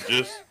lady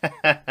just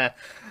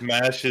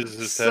smashes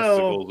his So-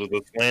 testicles with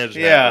a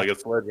sledgehammer, Yeah. like a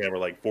sledgehammer,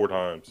 like 4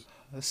 times.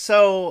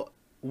 So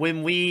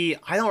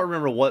I don't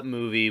remember what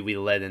movie we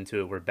led into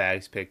it where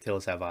Bags picked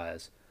Hills Have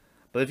Eyes.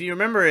 But if you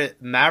remember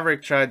it,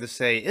 Maverick tried to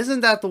say, isn't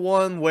that the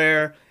one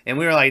where, and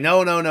we were like,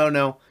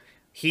 no.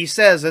 He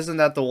says, isn't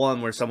that the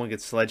one where someone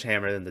gets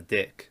sledgehammered in the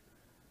dick?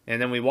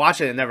 And then we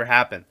watch it, it never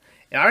happened.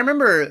 And I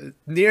remember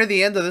near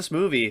the end of this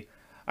movie,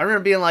 I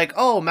remember being like,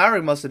 oh,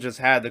 Maverick must have just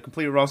had the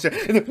complete wrong shit.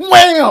 And then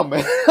wham!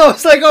 I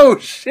was like, oh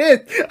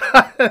shit!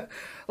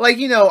 Like,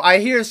 you know, I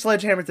hear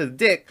sledgehammer to the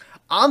dick.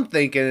 I'm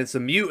thinking it's a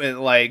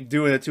mutant, like,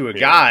 doing it to a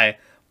guy.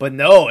 But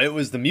no, it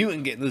was the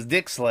mutant getting his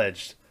dick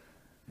sledged.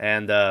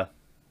 And,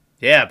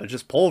 yeah, but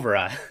just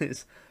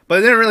pulverized. But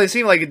it didn't really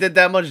seem like it did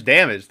that much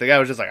damage. The guy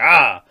was just like,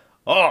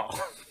 oh.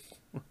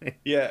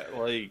 Yeah,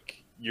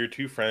 like your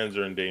two friends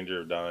are in danger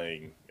of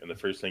dying, and the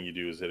first thing you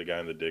do is hit a guy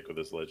in the dick with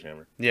a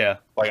sledgehammer. Yeah.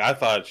 Like I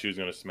thought she was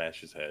gonna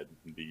smash his head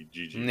and be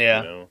GG,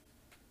 Yeah. you know.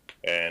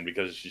 And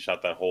because she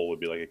shot that hole, would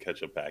be like a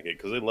ketchup packet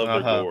because they love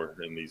their gore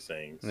in these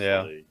things.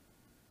 Yeah. Like,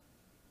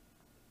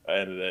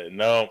 and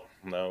no,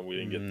 we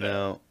didn't get that.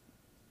 No.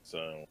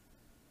 So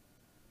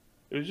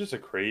it was just a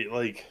crate.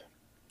 Like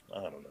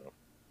I don't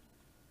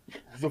know.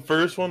 The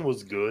first one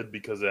was good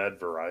because it had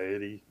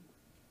variety.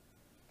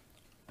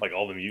 Like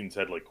all the mutants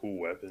had like cool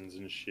weapons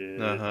and shit.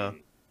 Uh-huh.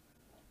 And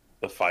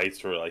the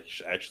fights were like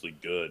actually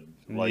good.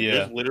 Like Yeah.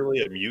 there's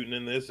literally a mutant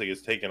in this that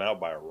gets taken out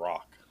by a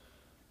rock.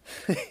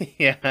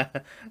 Yeah.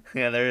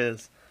 Yeah, there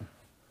is.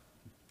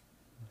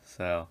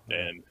 So.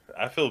 And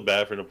I feel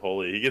bad for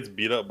Napoleon. He gets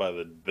beat up by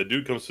the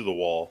dude comes through the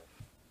wall.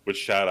 Which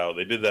shout out,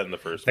 they did that in the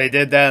first They one.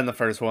 did that in the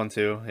first one,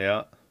 too.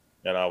 Yeah.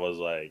 And I was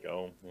like,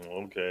 oh,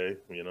 okay,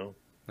 you know.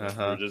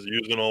 Uh-huh. We're just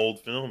using old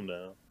film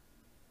now.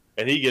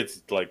 And he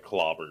gets like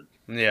clobbered.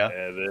 Yeah.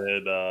 And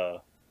then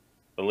the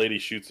lady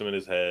shoots him in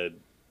his head.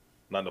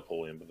 Not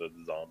Napoleon, but the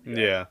zombie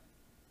guy. Yeah.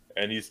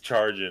 And he's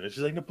charging. And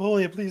she's like,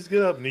 Napoleon, please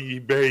get up. And he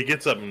barely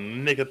gets up in the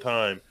nick of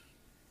time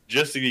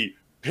just to be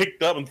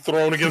picked up and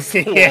thrown against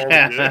the wall.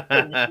 Yeah.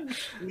 Again.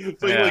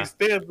 So he Yeah. like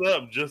stands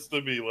up just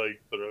to be like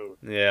thrown.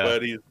 Yeah.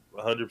 But he's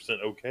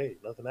 100% okay.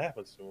 Nothing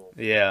happens to him.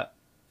 Yeah.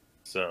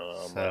 So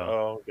I'm So- like,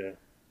 oh, okay.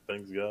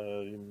 Thanks God.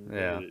 You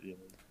Yeah. made it, you know.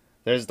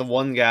 There's the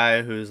one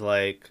guy who's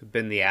like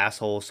been the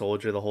asshole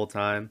soldier the whole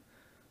time.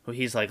 Who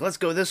he's like, let's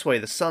go this way,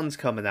 the sun's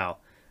coming out.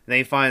 And then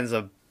he finds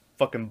a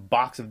fucking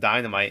box of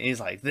dynamite and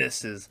he's like,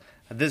 this is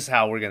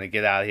how we're gonna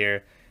get out of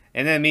here.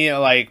 And then Mia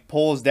like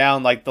pulls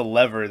down like the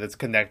lever that's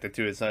connected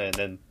to it,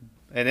 and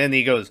then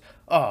he goes,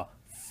 oh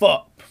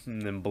fuck,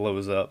 and then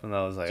blows up. And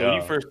I was like, So when oh.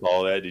 you first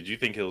saw that, did you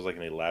think it was like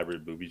an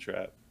elaborate booby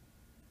trap?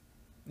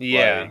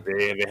 Yeah. Like,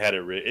 they had it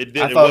written. It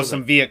did. I thought it was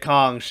some Viet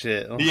Cong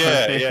shit.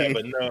 Yeah,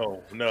 but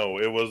no,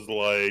 it was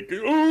like,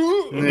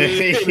 ooh,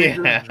 they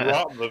Yeah. just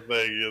dropped the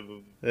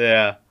thing.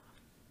 Yeah.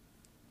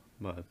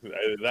 But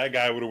That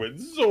guy would have went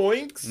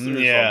zoinks or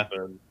Yeah.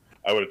 something.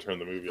 I would have turned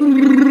the movie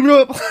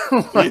off.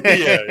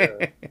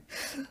 Yeah.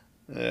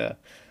 Yeah.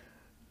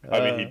 I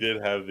mean, he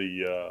did have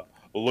the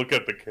look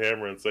at the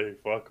camera and say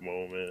 "fuck"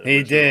 moment. He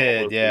which is did,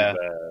 almost yeah.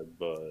 Bad,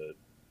 but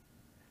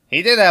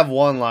He did have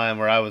one line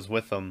where I was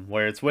with him,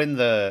 where it's when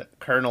the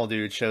Colonel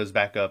dude shows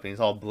back up and he's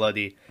all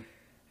bloody.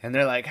 And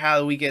they're like, how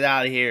do we get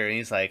out of here? And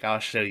he's like, I'll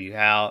show you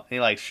how. And he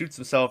like shoots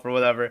himself or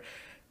whatever.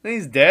 Then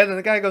he's dead, and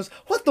the guy goes,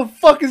 what the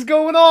fuck is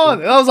going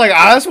on? And I was like,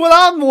 that's what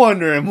I'm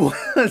wondering.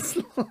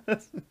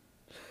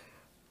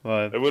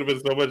 But, it would have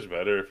been so much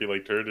better if he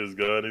like turned his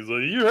gun. He's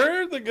like, "You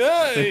heard the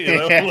guy,"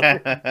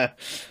 you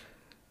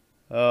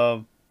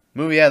know.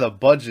 movie had a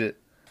budget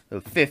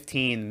of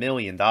 $15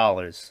 million.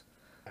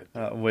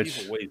 Which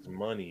people waste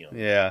money on.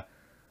 yeah,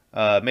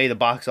 made a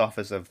box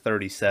office of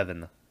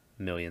 $37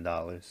 million.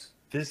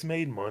 This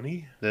made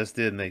money, This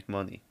did make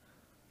money.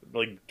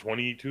 like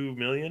 22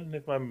 million,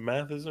 if my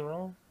math isn't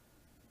wrong.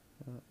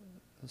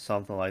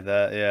 Something like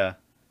that, yeah.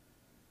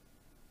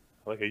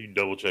 I like how you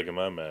double checking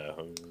my math.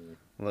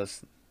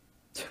 Listen.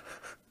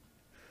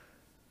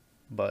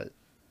 But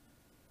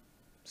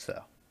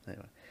so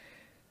anyway,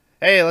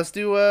 hey, let's It,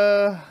 do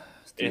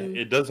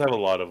it does have a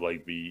lot of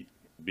like beat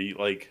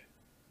like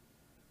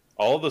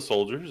all the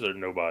soldiers are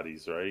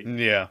nobodies, right?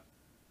 yeah.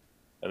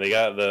 And they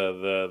got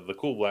the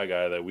cool black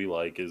guy that we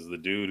like is the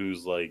dude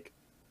who's like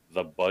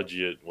the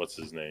budget. What's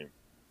his name?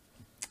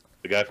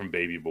 The guy from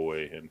Baby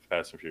Boy and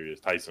Fast and Furious,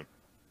 Tyson.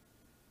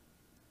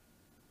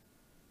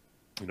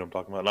 You know what I'm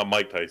talking about? Not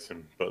Mike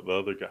Tyson, but the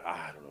other guy.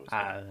 I don't know his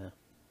name.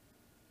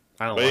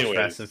 I I don't But watch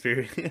Fast and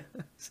anyways, Furious.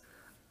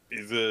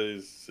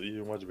 you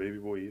didn't watch Baby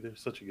Boy either.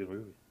 Such a good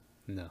movie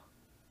No.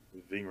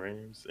 with Ving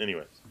Rhames.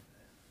 Anyways,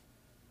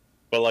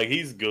 but like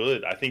he's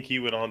good. I think he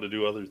went on to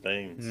do other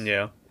things.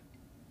 Yeah.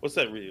 What's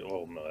that?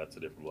 Oh no, that's a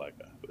different black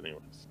guy. But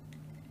anyways,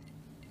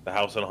 The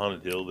House on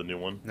Haunted Hill, the new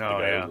one. The Oh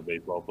guy who yeah. was a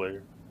baseball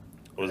player.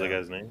 What was Yeah. that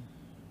guy's name?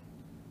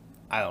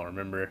 I don't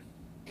remember.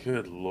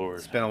 Good lord.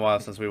 It's been a while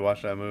since we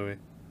watched that movie.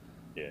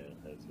 Yeah,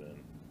 it's been.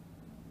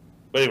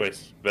 But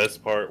anyways,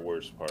 best part,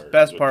 worst part.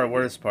 Best What part, you-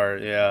 worst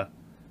part, yeah.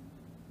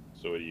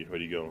 So what are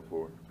you going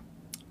for?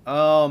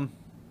 Um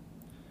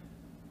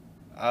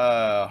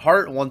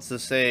Hart wants to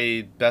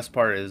say best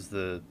part is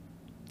the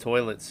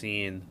toilet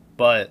scene,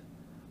 but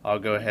I'll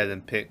go ahead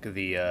and pick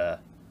the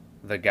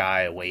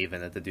guy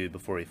waving at the dude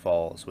before he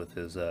falls with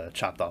his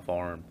chopped off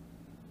arm,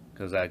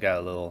 because I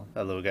got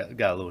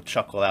got a little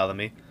chuckle out of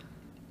me.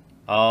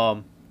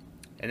 And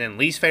then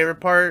least favorite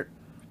part,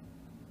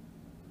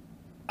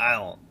 I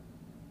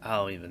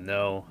don't even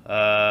know.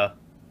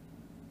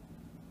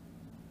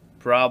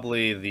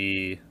 Probably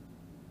the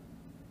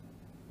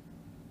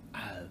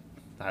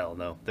I don't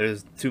know.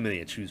 There's too many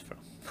to choose from.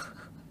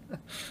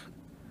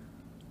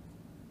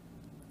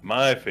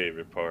 My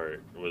favorite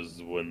part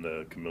was when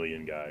the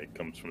chameleon guy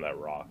comes from that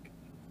rock.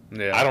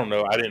 Yeah. I don't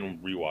know. I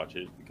didn't rewatch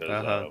it because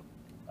Uh-huh.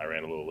 I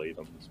ran a little late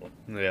on this one.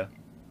 Yeah.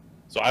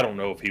 So I don't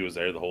know if he was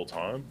there the whole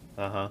time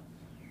Uh-huh.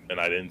 and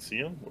I didn't see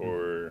him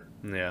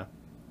Yeah.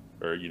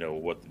 or you know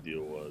what the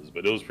deal was.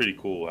 But it was pretty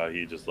cool how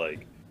he just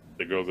like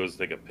the girl goes to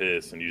take a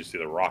piss and you just see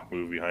the rock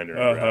move behind her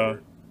and grab Uh-huh.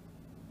 her.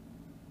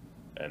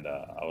 And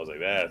I was like,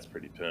 that's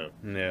pretty pimp.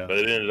 Yeah. But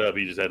it ended up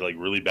he just had like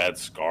really bad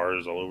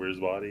scars all over his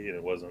body and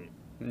it wasn't,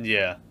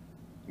 Yeah.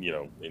 you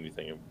know,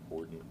 anything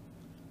important.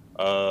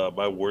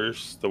 The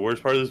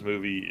worst part of this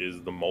movie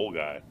is the mole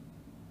guy,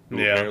 who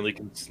Yeah. apparently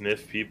can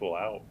sniff people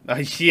out,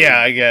 Yeah,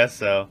 I guess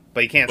so.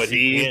 But you can't but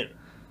see.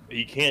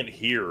 he can't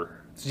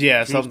hear.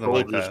 Yeah, Two something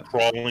like soldiers that.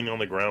 crawling on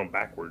the ground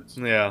backwards.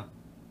 Yeah.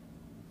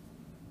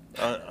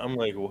 I'm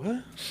like,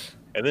 what?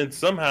 And then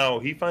somehow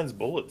he finds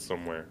bullets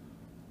somewhere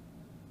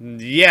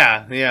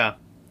Yeah. Yeah.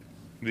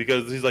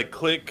 because he's like,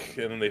 click,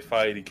 and then they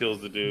fight. He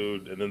kills the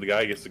dude, and then the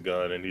guy gets a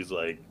gun, and he's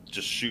like,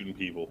 just shooting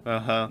people,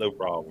 Uh-huh. no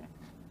problem.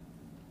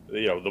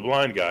 You know, the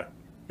blind guy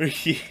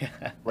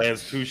Yeah.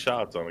 lands 2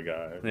 shots on a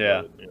guy.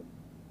 Yeah. But, you know,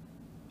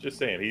 just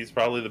saying, he's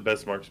probably the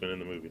best marksman in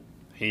the movie.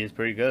 He's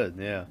pretty good,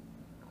 yeah.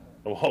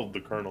 Well, the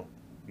colonel.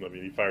 I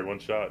mean, he fired 1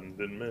 shot and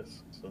didn't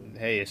miss. So.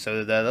 Hey, so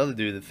did that other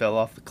dude that fell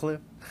off the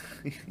cliff.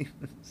 Well,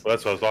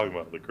 that's what I was talking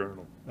about, the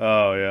colonel.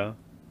 Oh, yeah.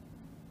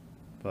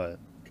 But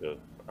Good.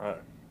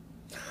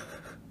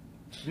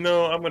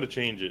 No, I'm going to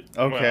change it.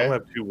 I'm Okay. going to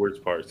have 2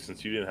 worst parts.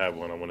 Since you didn't have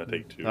one, I'm going to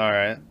take 2. all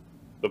right.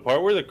 The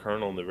part where the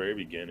colonel in the very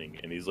beginning,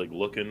 and he's like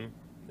looking, and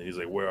he's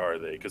like, where are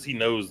they? Because he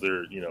knows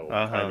they're, you know,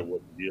 Uh-huh. kind of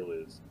what the deal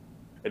is.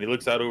 And he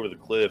looks out over the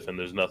cliff, and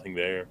there's nothing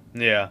there.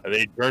 Yeah. And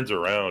then he turns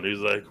around. He's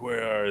like,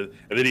 where are they?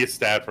 And then he gets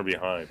stabbed from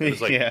behind. And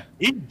it's like, Yeah.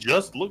 he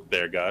just looked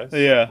there, guys.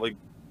 Yeah. Like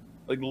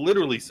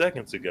literally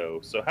seconds ago.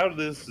 So how did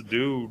this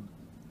dude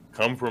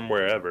come from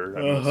wherever?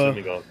 I'm Uh-huh.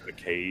 assuming a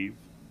cave,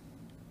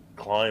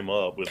 climb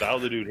up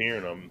without the dude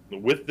hearing him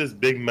with this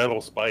big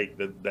metal spike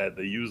that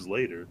they use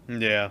later.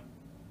 Yeah.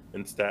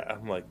 And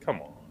I'm like,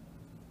 come on.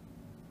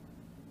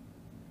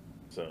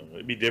 So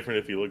it'd be different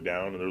if you look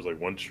down and there was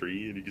like one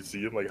tree and you could see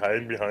him like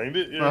hiding behind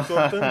it or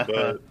something.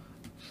 But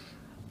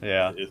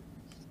Yeah.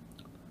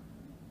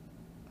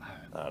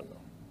 I don't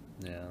know.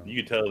 Yeah. You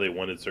could tell they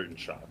wanted certain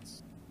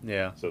shots.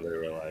 Yeah. So they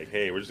were like,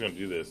 hey, we're just going to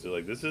do this. They're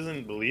like, this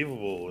isn't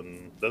believable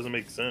and doesn't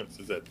make sense.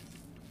 It's that,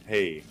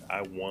 hey,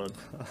 I want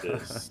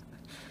this.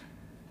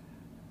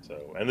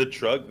 So, and the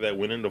truck that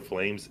went into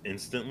flames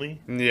instantly,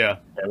 Yeah.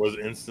 that was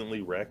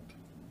instantly wrecked.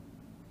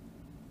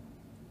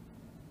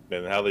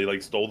 And how they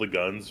like stole the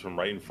guns from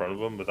right in front of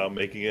them without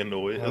making a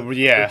noise.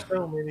 Yeah. There's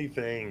so many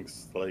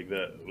things like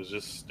that. It was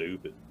just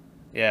stupid.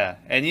 Yeah.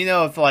 And you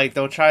know, if like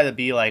they'll try to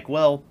be like,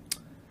 well,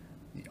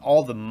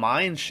 all the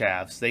mine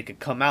shafts, they could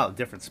come out in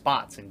different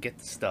spots and get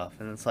the stuff.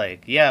 And it's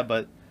like, yeah,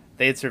 but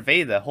they had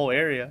surveyed that whole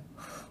area.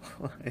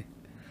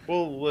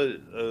 Well, what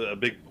a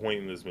big point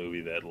in this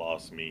movie that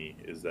lost me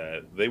is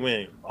that they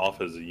went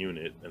off as a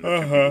unit and the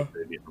two people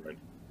stayed behind.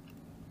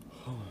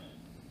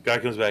 Guy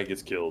comes back,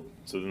 gets killed.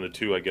 So then the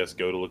 2, I guess,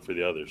 go to look for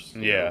the others.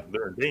 You Yeah. know,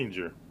 they're in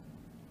danger.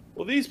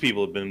 Well, these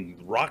people have been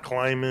rock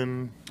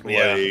climbing,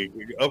 Yeah. like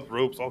up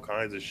ropes, all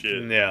kinds of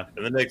shit. Yeah.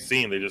 And the next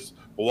scene, they just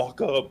walk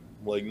up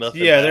like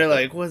nothing Yeah, they're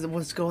happened. like,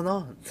 what's going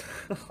on?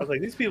 I was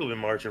like, these people have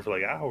been marching for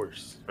like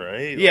hours,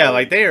 right? Yeah,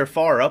 like they are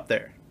far up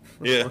there.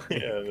 Yeah, yeah.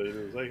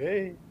 It was like,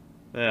 hey,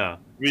 Yeah.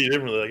 we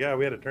didn't really like, yeah,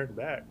 we had to turn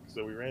back,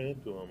 so we ran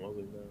into them. I was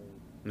like,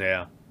 no.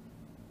 Yeah.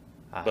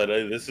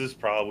 But this is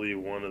probably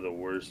one of the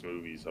worst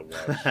movies I've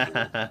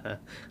watched.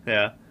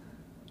 Yeah.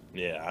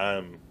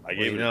 Yeah, I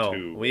gave it a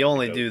 2. We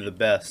only do the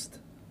best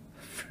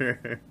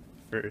for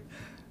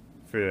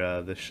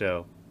the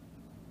show.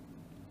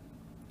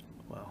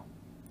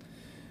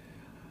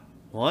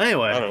 Well,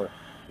 anyway, I don't know.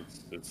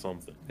 It's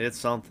something. It's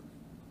something.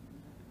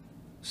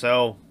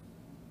 So,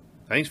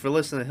 thanks for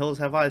listening to Hills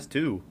Have Eyes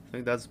 2. I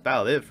think that's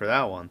about it for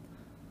that one.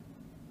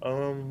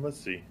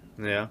 Let's see.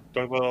 Yeah.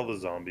 Talk about all the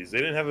zombies. They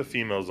didn't have a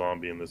female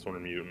zombie in this one, a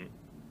mutant.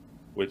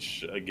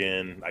 Which,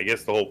 again, I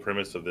guess the whole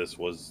premise of this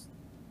was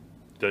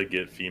to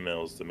get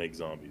females to make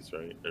zombies,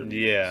 right?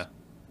 Yeah.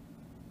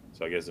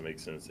 So I guess it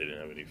makes sense they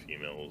didn't have any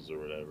females or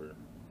whatever.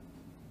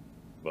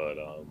 But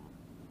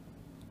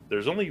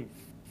there's only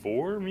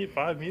 5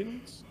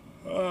 mutants.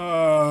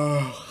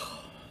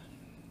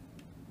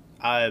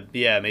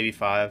 Yeah, maybe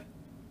 5.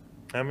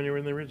 How many were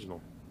in the original?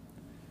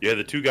 You had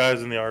the 2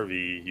 guys in the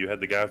RV. You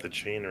had the guy with the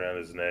chain around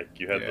his neck.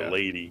 You had the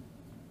lady.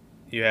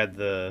 You had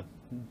the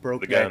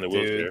broke guy in the dude,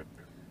 wheelchair.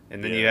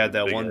 and then you had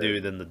that one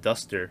dude in the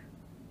duster,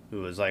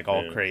 who was like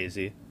all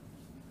crazy.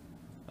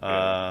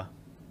 Was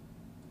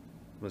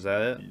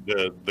that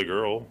it? The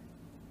girl,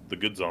 the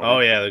good zombie. Oh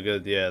yeah, the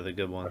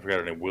good one. I forgot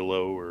her name,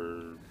 Willow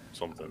or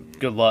something.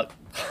 Good luck.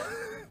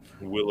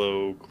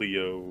 Willow,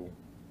 Cleo.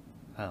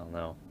 I don't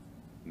know.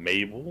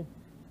 Mabel.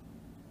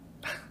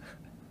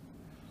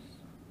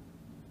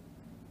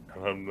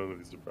 None of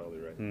these are probably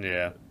right.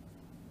 Yeah,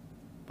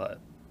 but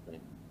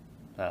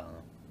I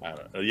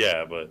don't know.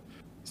 Yeah, but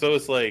so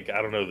it's like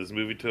I don't know. This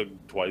movie took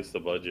twice the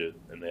budget,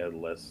 and they had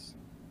less.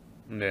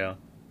 Yeah.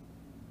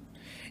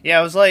 Yeah,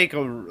 it was like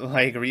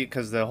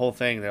because the whole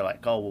thing they're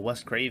like, oh well,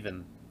 Wes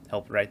Craven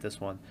helped write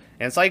this one,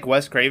 and it's like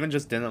Wes Craven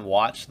just didn't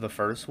watch the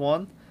first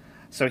one,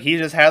 so he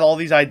just had all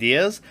these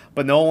ideas,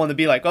 but no one wanted to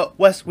be like, oh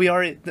Wes, we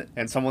already,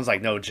 and someone's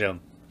like, no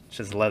Jim,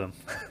 just let him,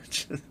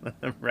 just let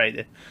him write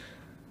it.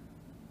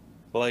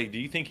 Like, do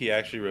you think he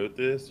actually wrote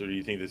this, or do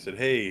you think they said,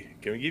 "Hey,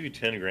 can we give you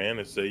 10 grand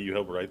and say you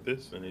helped write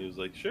this?" And he was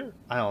like, "Sure."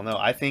 I don't know.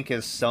 I think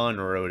his son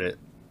wrote it,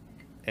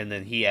 and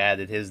then he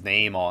added his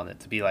name on it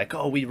to be like,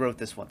 "Oh, we wrote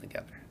this one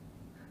together."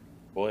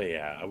 Boy,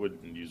 yeah, I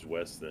wouldn't use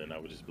Wes then. I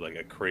would just be like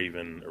a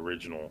Craven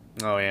original.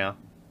 Oh yeah.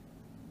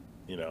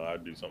 You know,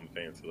 I'd do something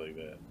fancy like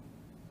that.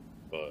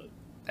 But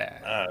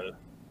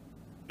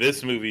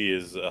this movie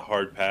is a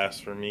hard pass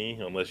for me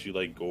unless you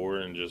like gore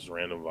and just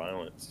random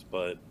violence.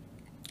 But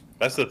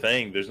that's the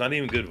thing. There's not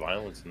even good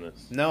violence in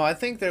this. No, I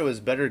think there was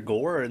better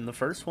gore in the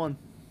first one.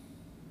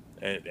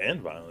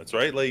 And violence,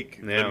 right? Like,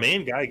 the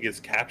main guy gets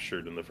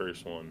captured in the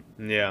first one.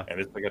 Yeah.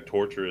 And it's like a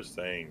torturous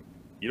thing.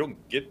 You don't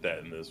get that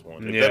in this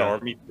one. If that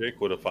army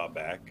chick would have fought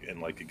back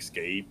and, like,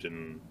 escaped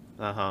and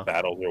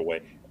battled their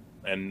way.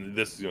 And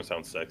this is going to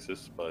sound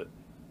sexist, but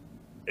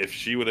if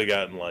she would have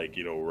gotten, like,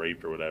 you know,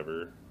 raped or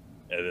whatever,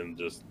 and then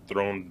just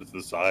thrown to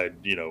the side,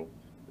 you know,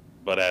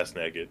 butt-ass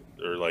naked,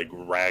 or, like,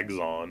 rags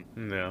on.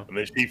 Yeah. And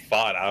then she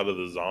fought out of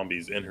the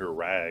zombies in her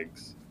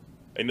rags.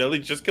 And they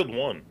just killed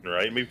 1,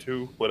 right? Maybe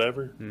 2,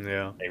 whatever.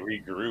 Yeah. They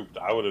regrouped.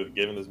 I would have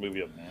given this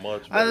movie a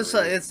much better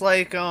rating. It's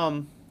like,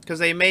 because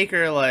they make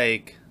her,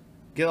 like,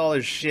 get all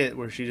this shit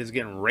where she's just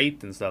getting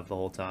raped and stuff the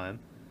whole time.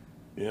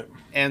 Yep.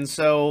 And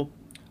so,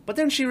 but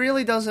then she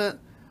really doesn't,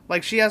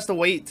 like, she has to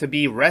wait to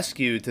be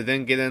rescued to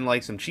then get in,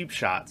 like, some cheap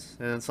shots.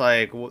 And it's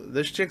like, well,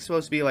 this chick's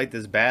supposed to be, like,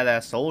 this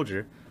badass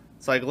soldier.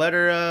 It's like, let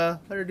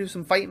her do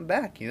some fighting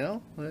back, you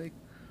know? Like.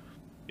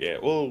 Yeah,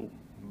 well,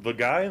 the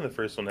guy in the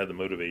first one had the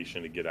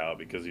motivation to get out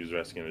because he was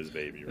rescuing his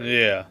baby, right?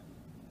 Yeah.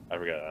 I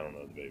don't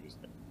know the baby's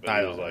name. But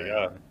he was like,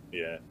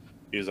 yeah.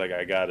 He was like,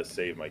 I gotta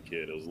save my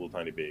kid. It was a little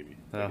tiny baby.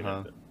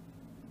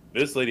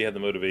 This lady had the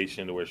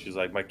motivation to where she's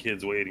like, my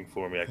kid's waiting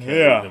for me. I can't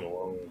leave him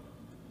alone.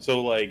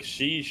 So, like,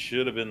 she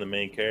should have been the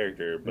main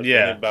character. But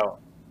then about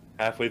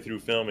halfway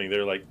through filming,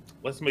 they're like,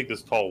 let's make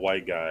this tall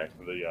white guy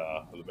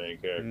the main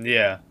character.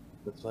 Yeah.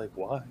 It's like,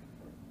 why?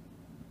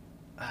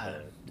 I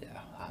don't know.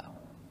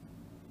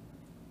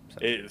 So,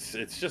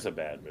 it's just a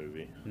bad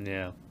movie.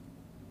 Yeah.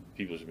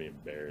 People should be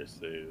embarrassed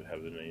they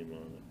have their name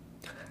on it.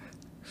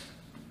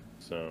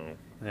 So.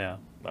 Yeah.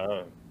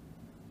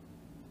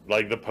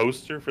 Like, the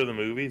poster for the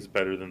movie is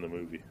better than the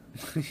movie.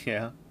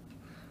 Yeah.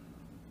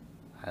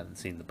 I haven't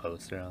seen the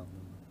poster.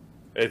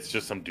 It's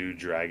just some dude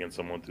dragging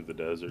someone through the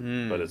desert,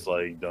 but it's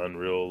like done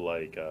real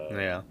like.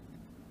 Yeah.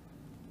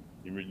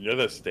 You know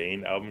that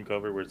Stained album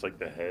cover where it's like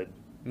the head.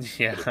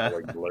 Yeah. It's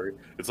like blurry.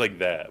 It's like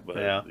that, but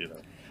you know.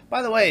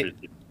 By the way,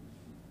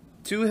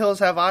 2 Hills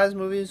Have Eyes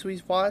movies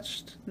we've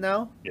watched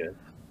now. Yeah.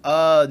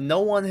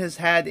 No one has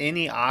had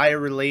any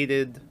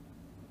eye-related,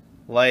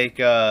 like,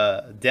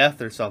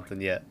 death or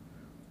something yet.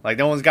 Like,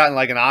 no one's gotten,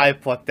 like, an eye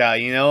plucked out,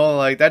 you know?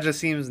 Like, that just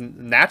seems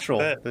natural.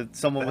 That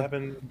someone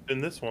happened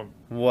in this one.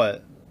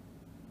 What?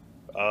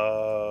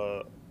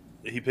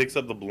 He picks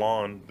up the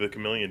blonde, the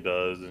chameleon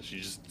does, and she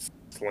just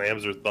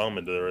slams her thumb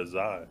into his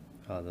eye,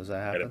 Oh, does that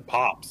and happen? it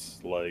pops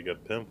like a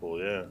pimple.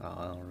 Yeah. Oh,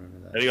 I don't remember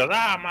And that. he goes,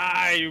 "Ah,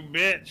 my you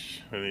bitch!"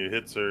 And he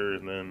hits her,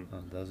 and then Oh,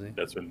 does he?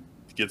 that's when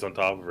he gets on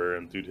top of her,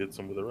 and dude hits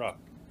him with a rock.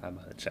 I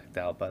might have checked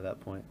out by that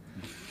point.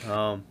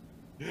 Um,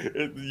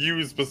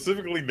 You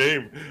specifically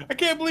named. I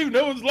can't believe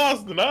no one's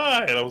lost an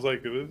eye, and I was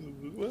like,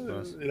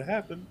 "It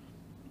happened."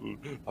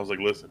 I was like,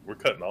 "Listen, we're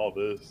cutting all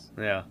this."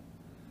 yeah.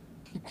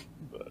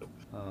 But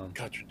Um,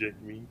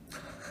 contradict me.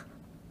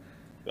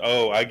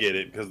 Oh, I get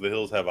it, because the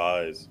hills have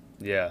eyes,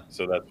 yeah.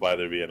 so that's why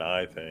there'd be an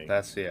eye thing.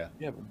 That's yeah.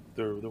 Yeah, but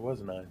there was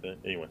an eye thing.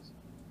 Anyways,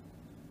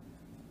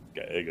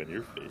 got egg on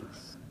your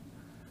face.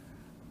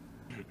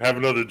 Have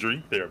another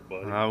drink there,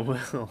 buddy. I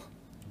will.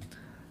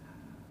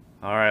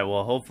 All right.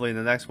 Well, hopefully in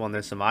the next one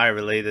there's some eye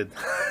related.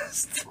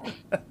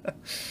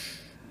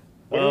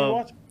 What are we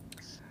watching?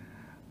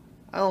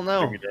 I don't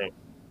know. Bring me down.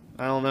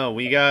 I don't know.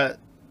 We got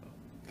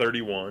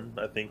 31,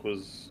 I think,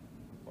 was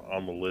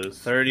on the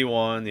list.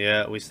 31.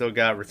 Yeah. We still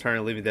got Return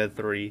of the Living Dead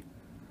 3.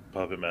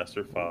 Puppet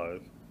Master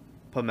 5.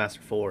 Puppet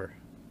Master 4.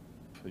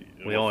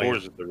 Well, only- 4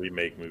 is just the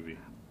remake movie.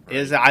 right?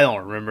 Is it? I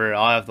don't remember.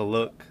 I'll have to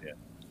look. Yeah.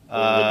 Well,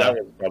 Uh, that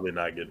one's probably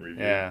not getting reviewed.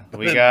 yeah.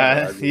 We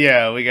got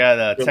we got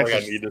I feel like I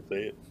Texas need to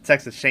say it.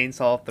 Texas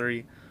Chainsaw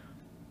 3,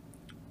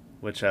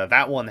 which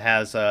that one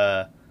has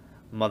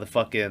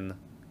motherfucking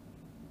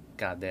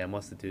goddamn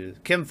what's the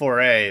dude Kim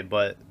Foray,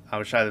 but I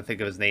was trying to think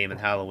of his name in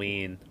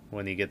Halloween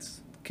when he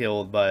gets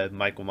killed by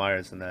Michael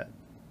Myers and that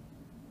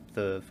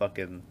the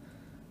fucking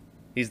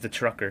he's the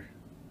trucker.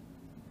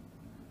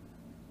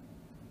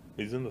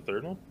 He's in the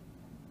third one?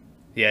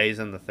 Yeah, he's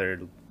in the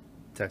third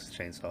Texas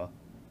Chainsaw.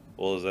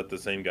 Well, is that the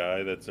same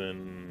guy that's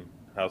in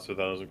House of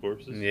a Thousand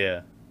Corpses?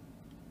 Yeah,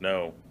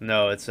 No.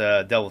 no, it's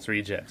Devil's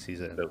Rejects. He's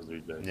in. That was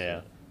Rejects.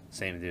 Yeah,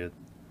 same dude.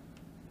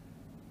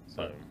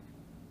 So,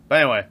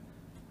 But anyway,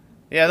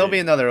 yeah, there'll Yeah. be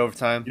another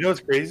overtime. you know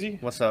what's crazy?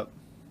 What's up?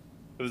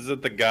 Is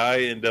that the guy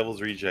in Devil's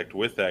Reject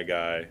with that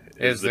guy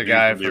Is the dude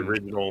guy from the from-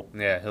 original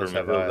Yeah, Hills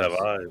from Have Hills Eyes. Have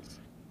Eyes?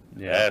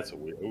 Yeah. That's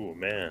weird. Oh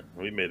man,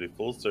 we made it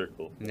full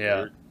circle.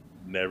 Yeah. We're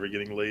never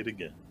getting laid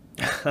again.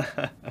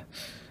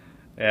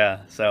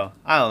 Yeah, so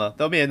I don't know.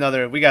 There'll be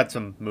another. We got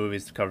some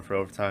movies to cover for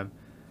overtime.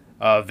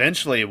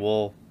 Eventually,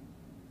 we'll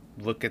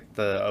look at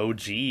the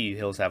OG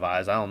Hills Have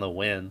Eyes. I don't know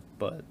when,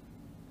 but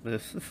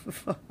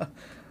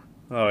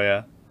oh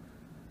yeah.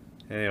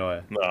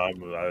 Anyway, No,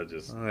 I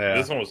just Yeah.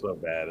 this one was so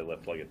bad it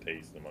left like a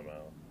taste in my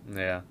mouth.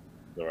 yeah.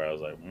 Where I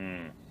was like,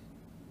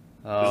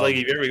 It's Um, like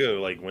if you ever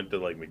go went to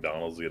like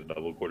McDonald's to get a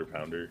double quarter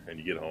pounder and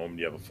you get home and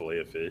you have a fillet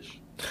of fish.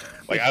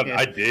 Like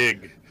I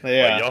dig.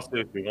 yeah. Like, y'all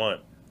say what you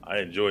want. I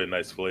enjoy a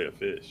nice fillet of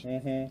fish,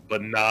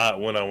 but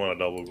not when I want a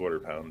double quarter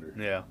pounder.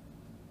 Yeah.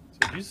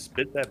 So did you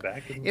spit that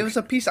back? In It was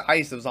a piece of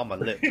ice that was on my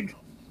lip. Picked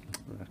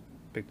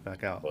it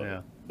back out. Well,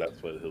 Yeah.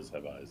 That's what Hills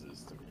Have Eyes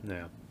is to me.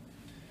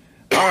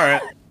 Yeah. All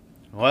right.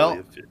 Well, Fillet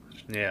of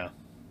fish. yeah.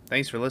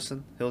 Thanks for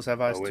listening. Hills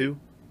Have Eyes Oh, wait. too.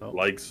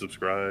 Like,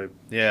 subscribe,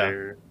 Yeah.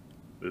 share.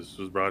 This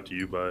was brought to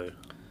you by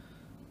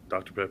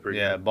Dr. Pepper.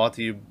 Yeah, brought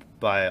to you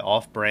by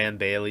Off-Brand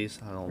Bailey's.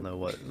 I don't know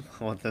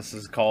what this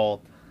is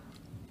called.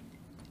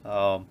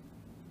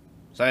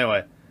 So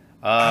anyway,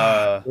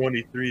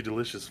 23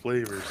 delicious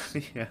flavors.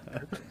 yeah.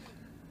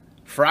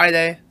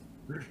 Friday,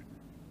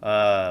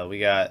 we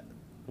got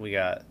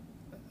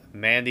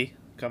Mandy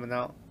coming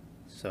out,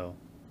 so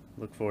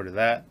look forward to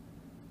that.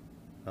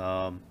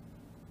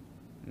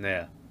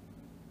 Yeah.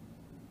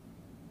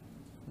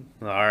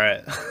 All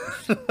right.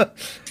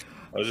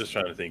 I was just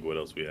trying to think what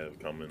else we have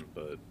coming,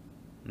 but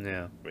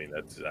Yeah. I mean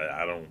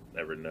I don't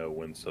ever know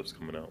when stuff's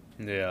coming out.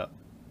 Yeah.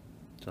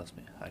 Trust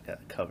me, I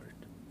got it covered.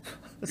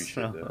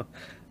 Appreciate that.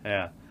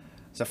 Yeah.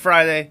 So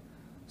Friday,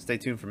 stay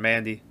tuned for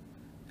Mandy,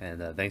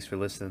 and thanks for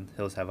listening.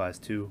 Hills Have Eyes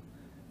 2,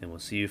 and we'll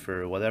see you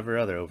for whatever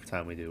other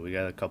overtime we do. We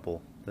got a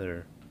couple that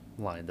are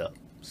lined up.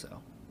 So,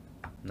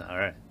 all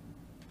right.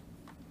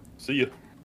 See ya.